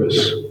reasonable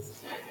service.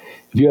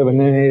 If you have an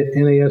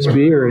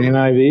NASB or an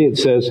NIV, it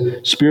says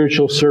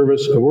spiritual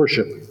service of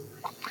worship.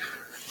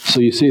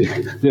 So you see,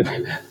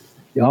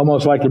 you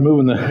almost like you're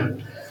moving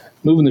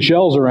the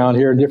shells around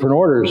here in different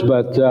orders,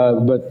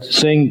 but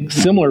saying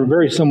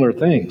very similar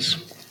things.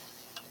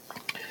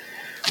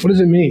 What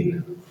does it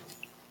mean?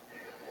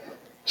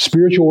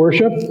 Spiritual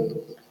worship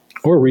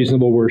or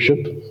reasonable worship?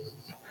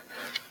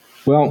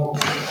 Well,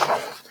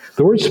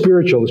 the word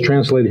spiritual is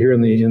translated here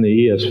in the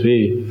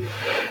ESV.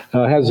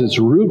 Has its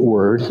root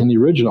word in the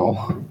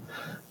original.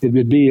 It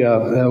would be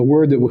a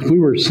word that if we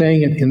were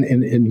saying it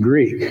in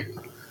Greek,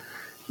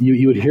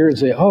 you would hear it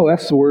say, oh,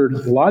 that's the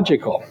word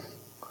logical.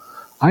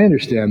 I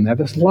understand that.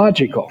 That's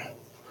logical.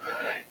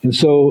 And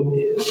so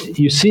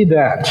you see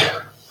that.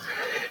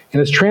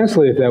 And it's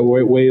translated that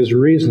way as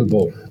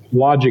reasonable,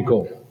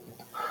 logical.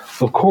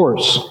 Of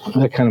course,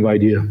 that kind of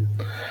idea.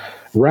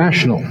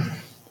 Rational,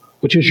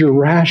 which is your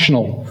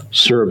rational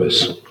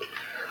service.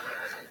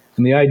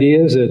 And the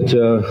idea is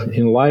that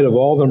in light of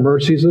all the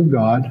mercies of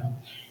God,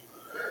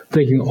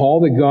 thinking all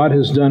that God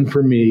has done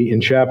for me in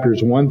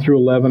chapters 1 through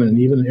 11 and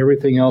even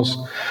everything else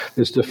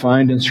that's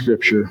defined in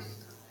Scripture,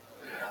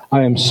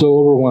 I am so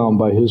overwhelmed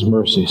by His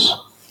mercies.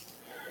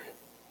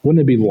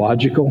 Wouldn't it be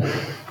logical?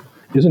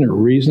 Isn't it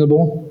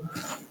reasonable?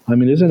 I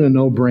mean, isn't it a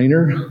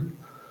no-brainer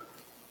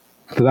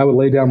that I would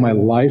lay down my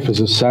life as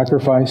a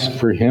sacrifice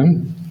for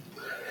Him?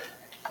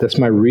 That's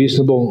my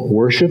reasonable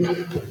worship.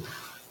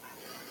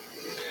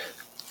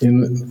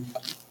 And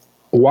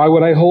why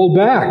would I hold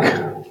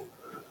back?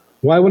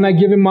 Why wouldn't I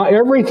give Him my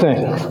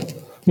everything? I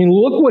mean,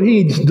 look what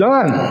He's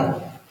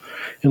done.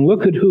 And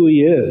look at who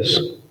He is.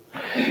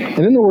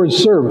 And then the word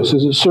service.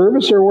 Is it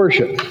service or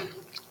worship?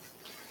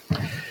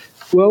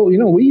 Well,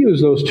 we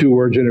use those two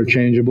words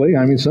interchangeably.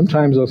 I mean,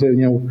 sometimes I'll say,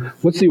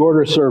 what's the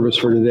order of service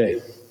for today?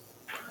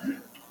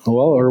 Well,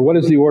 or what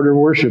is the order of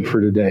worship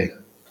for today?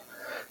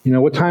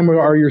 What time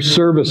are your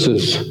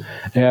services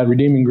at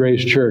Redeeming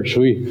Grace Church?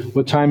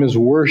 What time is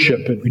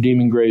worship at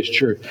Redeeming Grace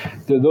Church?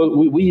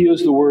 We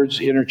use the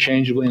words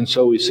interchangeably, and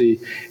so we see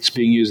it's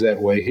being used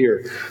that way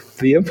here.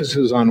 The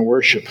emphasis on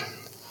worship.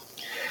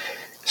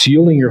 It's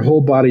yielding your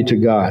whole body to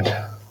God,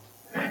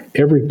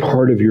 every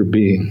part of your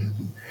being.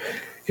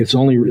 It's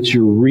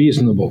your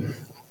reasonable,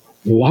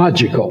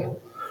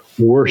 logical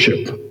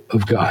worship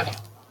of God.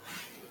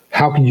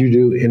 How can you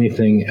do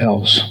anything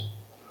else?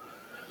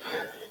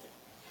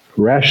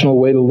 Rational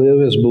way to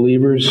live as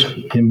believers.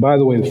 And by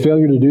the way, the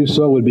failure to do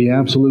so would be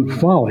absolute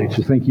folly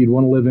to think you'd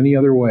want to live any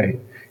other way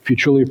if you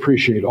truly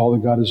appreciate all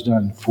that God has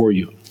done for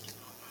you.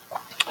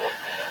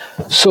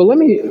 So let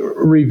me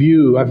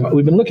review.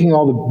 We've been looking at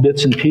all the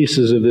bits and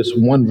pieces of this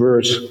one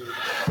verse.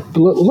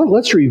 But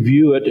let's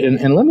review it,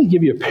 and let me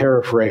give you a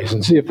paraphrase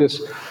and see if this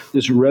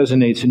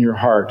resonates in your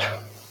heart.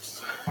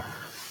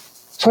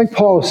 It's like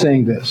Paul is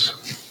saying this.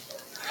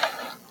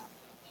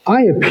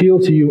 I appeal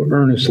to you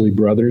earnestly,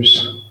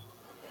 brothers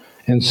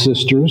and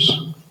sisters.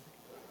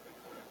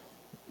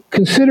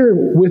 Consider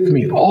with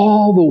me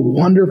all the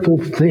wonderful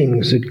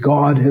things that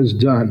God has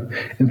done,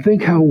 and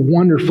think how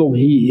wonderful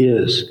He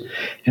is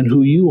and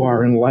who you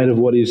are in light of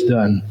what He's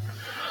done.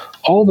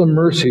 All the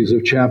mercies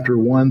of chapter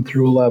 1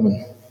 through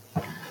 11.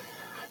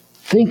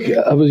 Think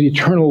of His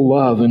eternal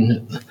love,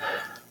 and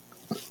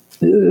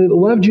it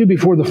loved you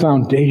before the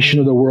foundation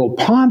of the world.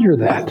 Ponder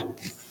that.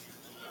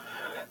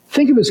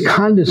 Think of His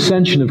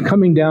condescension of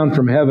coming down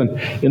from heaven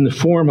in the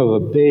form of a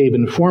babe,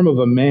 in the form of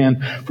a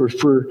man,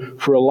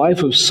 for a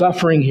life of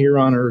suffering here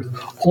on earth,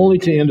 only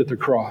to end at the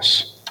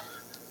cross.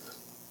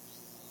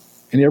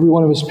 And every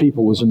one of His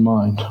people was in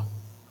mind.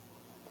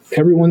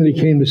 Everyone that He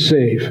came to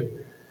save,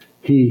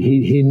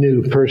 He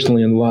knew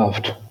personally and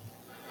loved.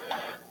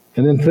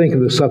 And then think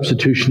of the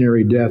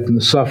substitutionary death and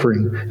the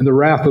suffering and the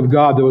wrath of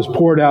God that was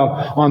poured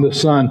out on the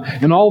Son.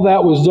 And all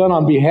that was done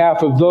on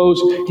behalf of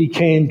those He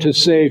came to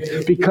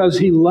save because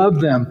He loved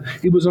them.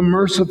 He was a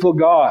merciful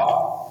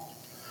God.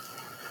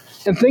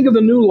 And think of the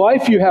new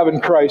life you have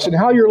in Christ and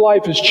how your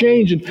life has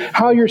changed and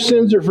how your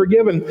sins are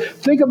forgiven.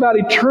 Think about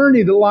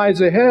eternity that lies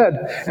ahead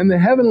and the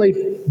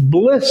heavenly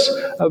bliss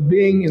of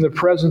being in the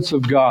presence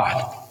of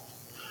God.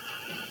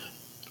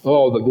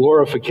 Oh, the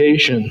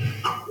glorification,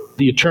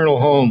 the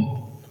eternal home.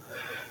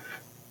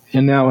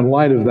 And now in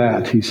light of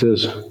that, he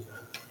says,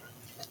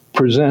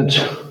 present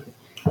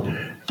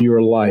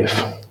your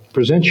life.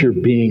 Present your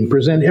being.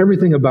 Present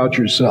everything about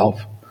yourself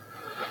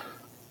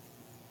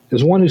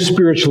as one who's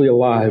spiritually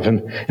alive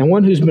and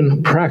one who's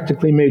been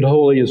practically made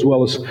holy as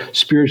well as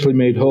spiritually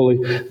made holy.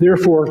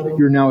 Therefore,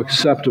 you're now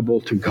acceptable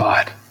to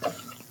God.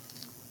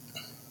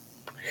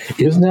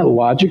 Isn't that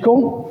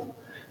logical?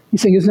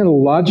 He's saying, isn't that a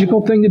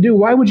logical thing to do?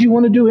 Why would you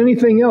want to do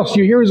anything else?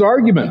 You hear his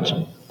argument.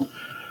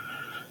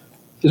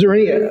 Is there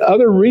any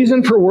other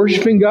reason for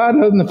worshiping God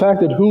other than the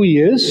fact that who He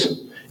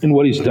is and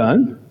what He's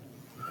done?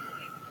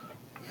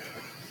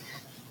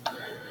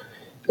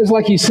 It's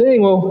like He's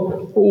saying,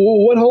 well,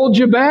 what holds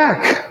you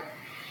back?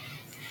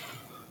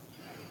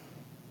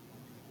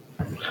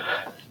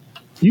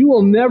 You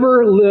will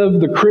never live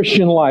the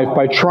Christian life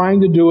by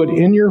trying to do it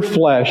in your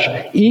flesh,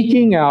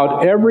 eking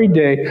out every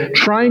day,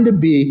 trying to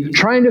be,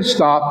 trying to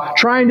stop,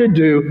 trying to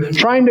do,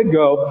 trying to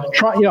go,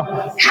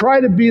 try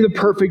to be the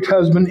perfect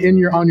husband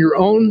on your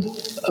own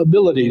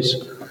abilities.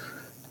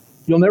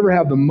 You'll never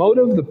have the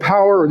motive, the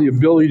power, or the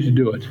ability to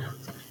do it.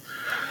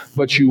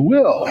 But you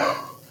will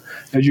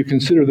as you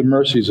consider the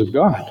mercies of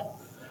God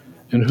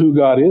and who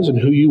God is and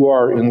who you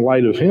are in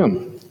light of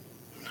Him.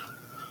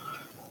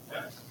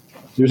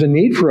 There's a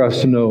need for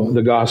us to know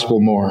the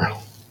gospel more.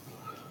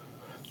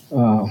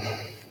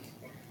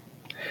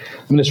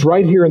 It's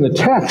right here in the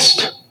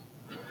text.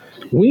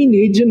 We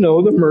need to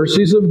know the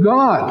mercies of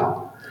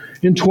God.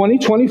 In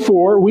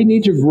 2024, we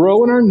need to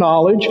grow in our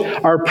knowledge,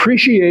 our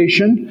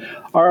appreciation,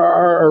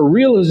 our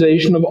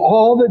realization of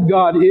all that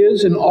God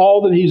is and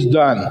all that He's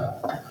done.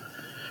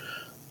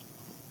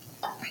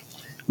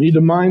 We need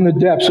to mine the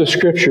depths of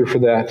Scripture for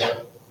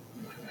that.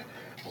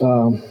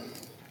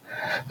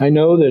 I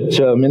know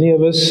that many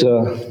of us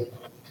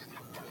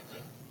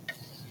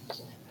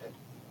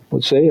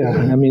would say,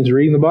 that means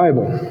reading the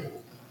Bible.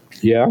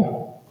 Yeah.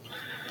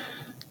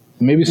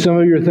 Maybe some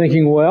of you are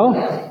thinking,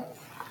 well,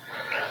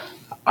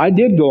 I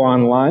did go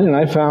online and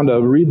I found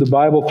a read the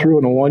Bible through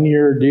in a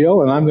 1-year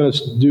deal, and I'm going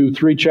to do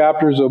 3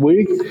 chapters a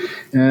week.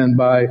 And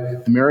by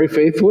Mary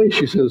faithfully,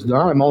 she says,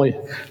 Don, I'm only,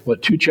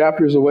 2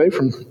 chapters away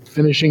from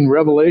finishing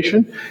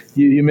Revelation.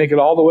 You make it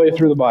all the way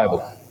through the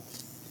Bible.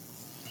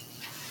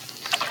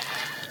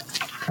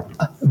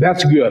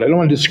 That's good. I don't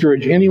want to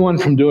discourage anyone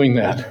from doing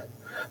that.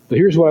 But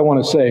here's what I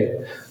want to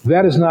say.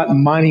 That is not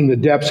mining the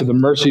depths of the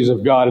mercies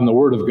of God and the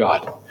Word of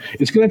God.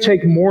 It's going to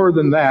take more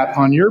than that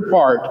on your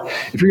part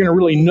if you're going to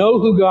really know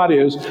who God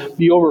is,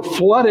 be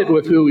overflooded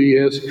with who He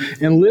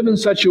is, and live in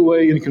such a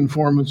way in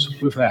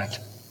conformance with that.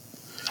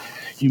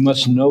 You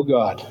must know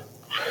God.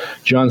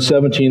 John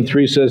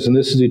 17:3 says, and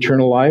this is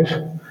eternal life,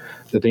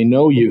 that they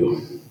know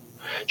you.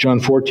 John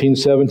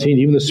 14:17,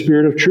 even the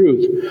Spirit of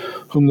truth,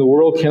 whom the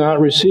world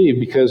cannot receive,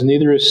 because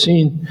neither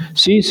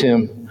sees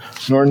Him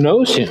nor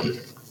knows Him.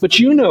 But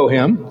you know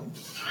Him.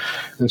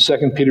 And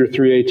 2 Peter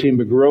 3:18,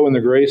 but grow in the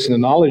grace and the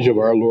knowledge of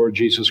our Lord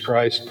Jesus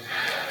Christ.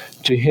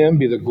 To Him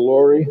be the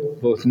glory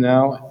both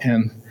now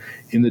and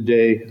in the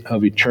day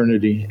of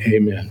eternity.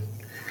 Amen.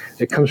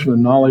 It comes from the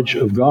knowledge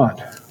of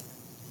God.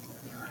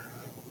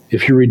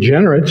 If you're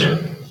regenerate,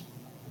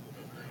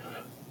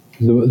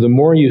 the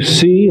more you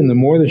see and the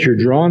more that you're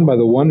drawn by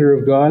the wonder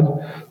of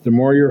God, the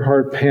more your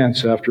heart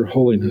pants after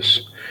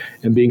holiness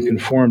and being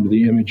conformed to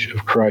the image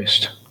of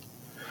Christ.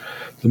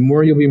 The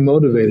more you'll be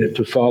motivated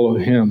to follow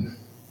Him.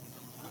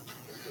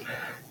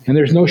 And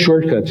there's no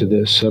shortcut to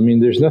this. I mean,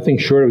 there's nothing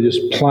short of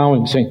just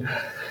plowing, saying,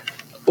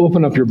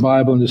 open up your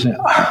Bible and just say,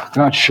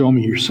 God, show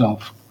me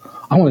yourself.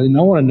 I want to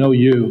know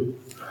you.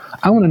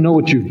 I want to know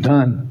what you've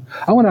done.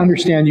 I want to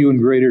understand you in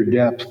greater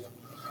depth.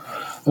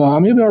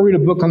 Maybe I'll read a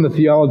book on the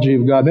theology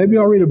of God. Maybe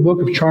I'll read a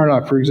book of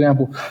Charnock, for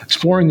example,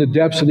 exploring the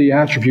depths of the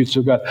attributes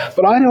of God.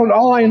 But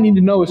all I need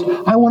to know is,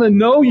 I want to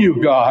know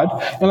you,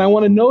 God, and I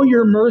want to know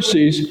your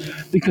mercies,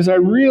 because I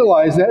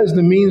realize that is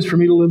the means for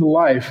me to live a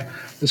life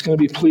that's going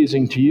to be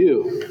pleasing to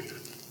you.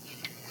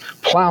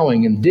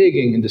 Plowing and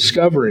digging and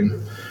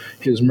discovering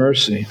His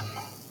mercy.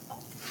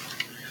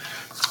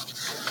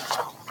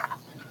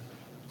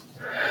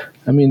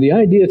 I mean, the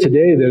idea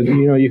today that,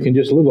 you can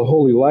just live a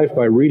holy life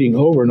by reading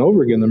over and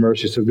over again the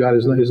mercies of God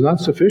is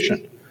not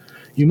sufficient.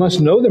 You must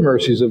know the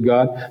mercies of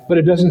God, but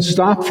it doesn't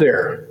stop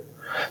there.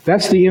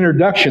 That's the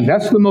introduction.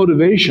 That's the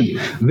motivation.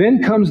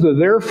 Then comes the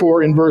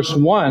therefore in verse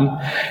 1,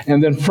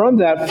 and then from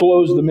that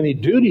flows the many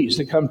duties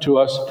that come to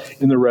us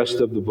in the rest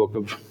of the book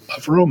of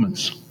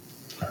Romans.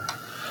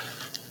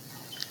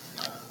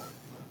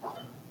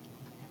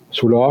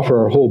 So we're to offer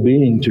our whole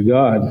being to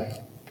God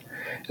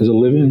as a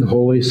living,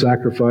 holy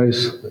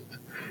sacrifice,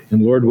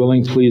 and Lord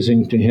willing,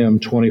 pleasing to Him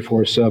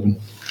 24/7.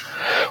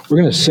 We're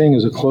going to sing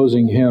as a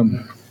closing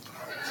hymn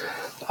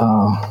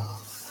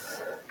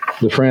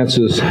the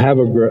Francis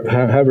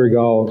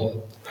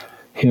Havergal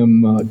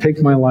hymn,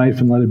 Take My Life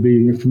and Let It Be.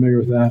 You're familiar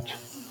with that?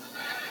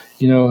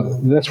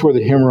 That's where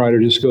the hymn writer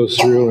just goes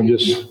through and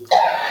just,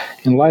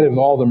 in light of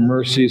all the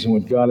mercies and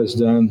what God has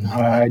done,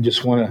 I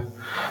just want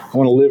to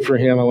live for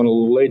Him. I want to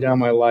lay down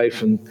my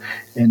life and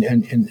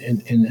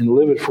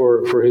live it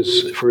for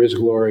His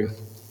glory.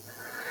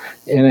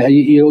 And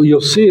you'll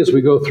see as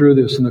we go through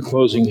this in the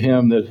closing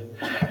hymn that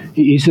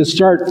he says,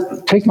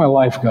 take my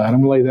life, God.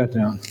 I'm going to lay that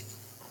down.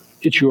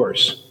 It's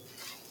yours.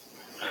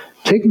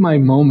 Take my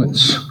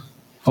moments.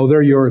 Oh,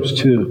 they're yours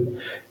too.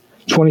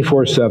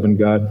 24/7,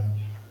 God.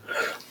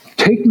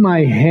 Take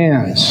my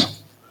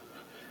hands.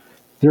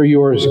 They're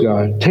yours,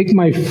 God. Take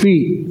my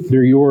feet.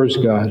 They're yours,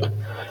 God.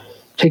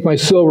 Take my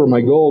silver,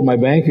 my gold, my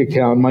bank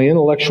account, my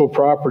intellectual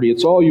property.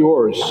 It's all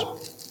yours.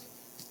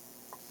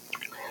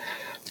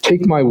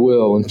 Take my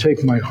will and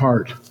take my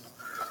heart.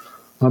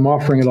 I'm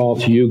offering it all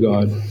to you,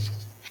 God.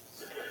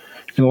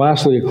 And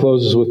lastly, it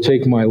closes with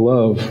take my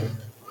love.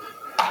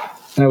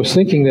 And I was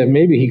thinking that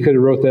maybe he could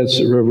have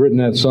written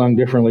that song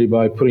differently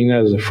by putting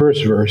that as the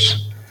first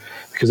verse,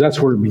 because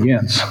that's where it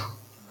begins.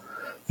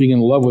 Being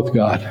in love with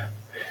God.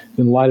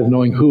 In light of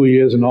knowing who He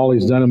is and all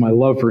He's done and my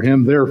love for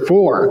Him,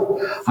 therefore,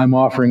 I'm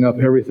offering up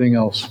everything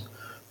else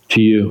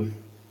to you.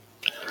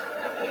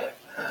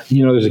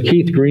 There's a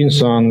Keith Green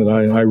song that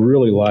I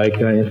really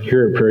like. I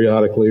hear it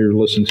periodically or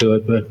listen to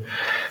it, but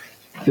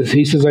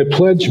he says, I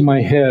pledge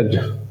my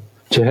head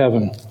to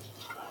heaven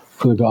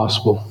for the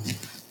gospel.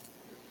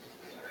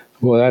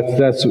 Well,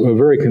 that's a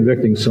very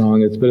convicting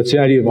song, but it's the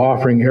idea of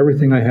offering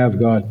everything I have,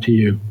 God, to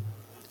you.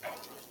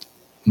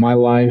 My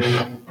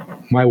life,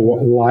 my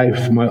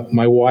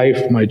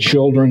wife, my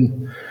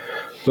children,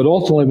 but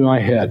ultimately my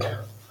head.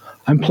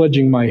 I'm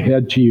pledging my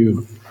head to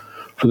you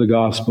for the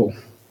gospel.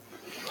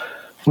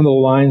 One of the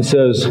lines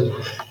says,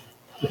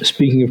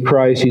 speaking of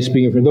Christ, he's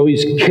speaking of, though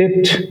He's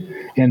kicked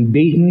and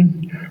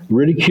beaten,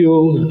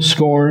 ridiculed,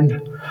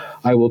 scorned,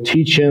 I will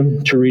teach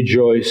Him to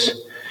rejoice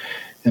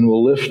and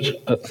will lift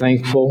a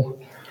thankful,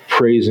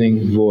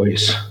 praising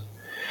voice,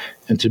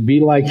 and to be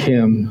like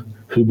Him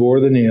who bore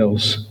the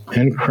nails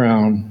and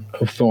crown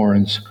of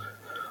thorns.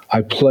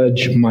 I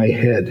pledge my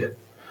head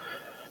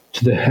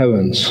to the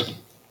heavens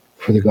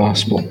for the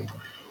gospel.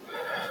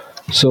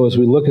 So as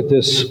we look at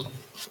this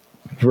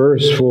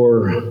verse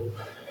for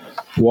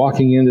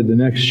walking into the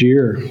next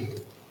year,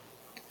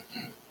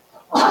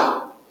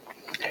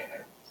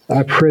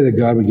 I pray that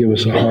God would give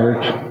us a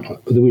heart,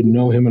 that we'd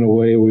know Him in a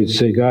way where we'd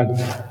say, God,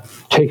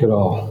 take it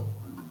all.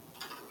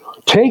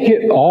 Take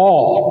it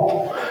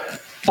all.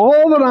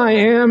 All that I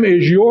am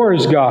is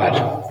yours,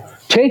 God.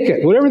 Take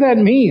it, whatever that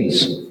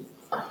means.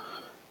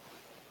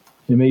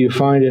 And may you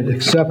find it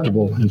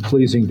acceptable and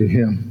pleasing to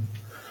Him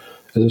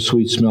as a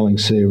sweet-smelling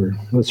savor.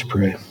 Let's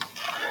pray.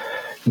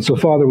 And so,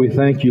 Father, we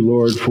thank you,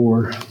 Lord,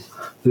 for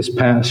this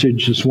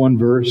passage, this one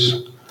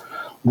verse.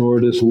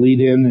 Lord, this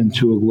lead-in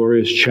into a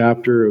glorious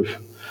chapter of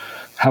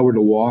how we're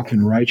to walk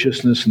in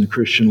righteousness in the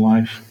Christian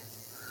life.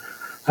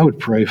 I would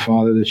pray,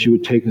 Father, that you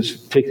would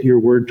take your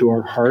word to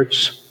our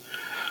hearts.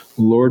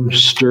 Lord,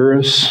 stir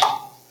us.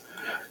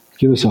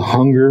 Give us a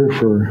hunger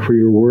for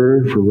your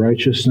word, for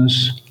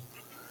righteousness.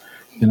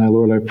 And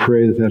Lord, I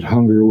pray that that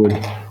hunger would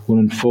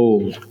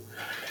unfold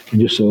in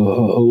just a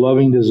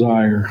loving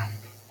desire,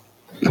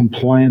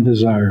 compliant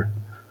desire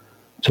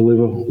to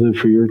live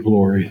for your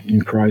glory.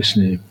 In Christ's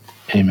name,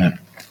 amen.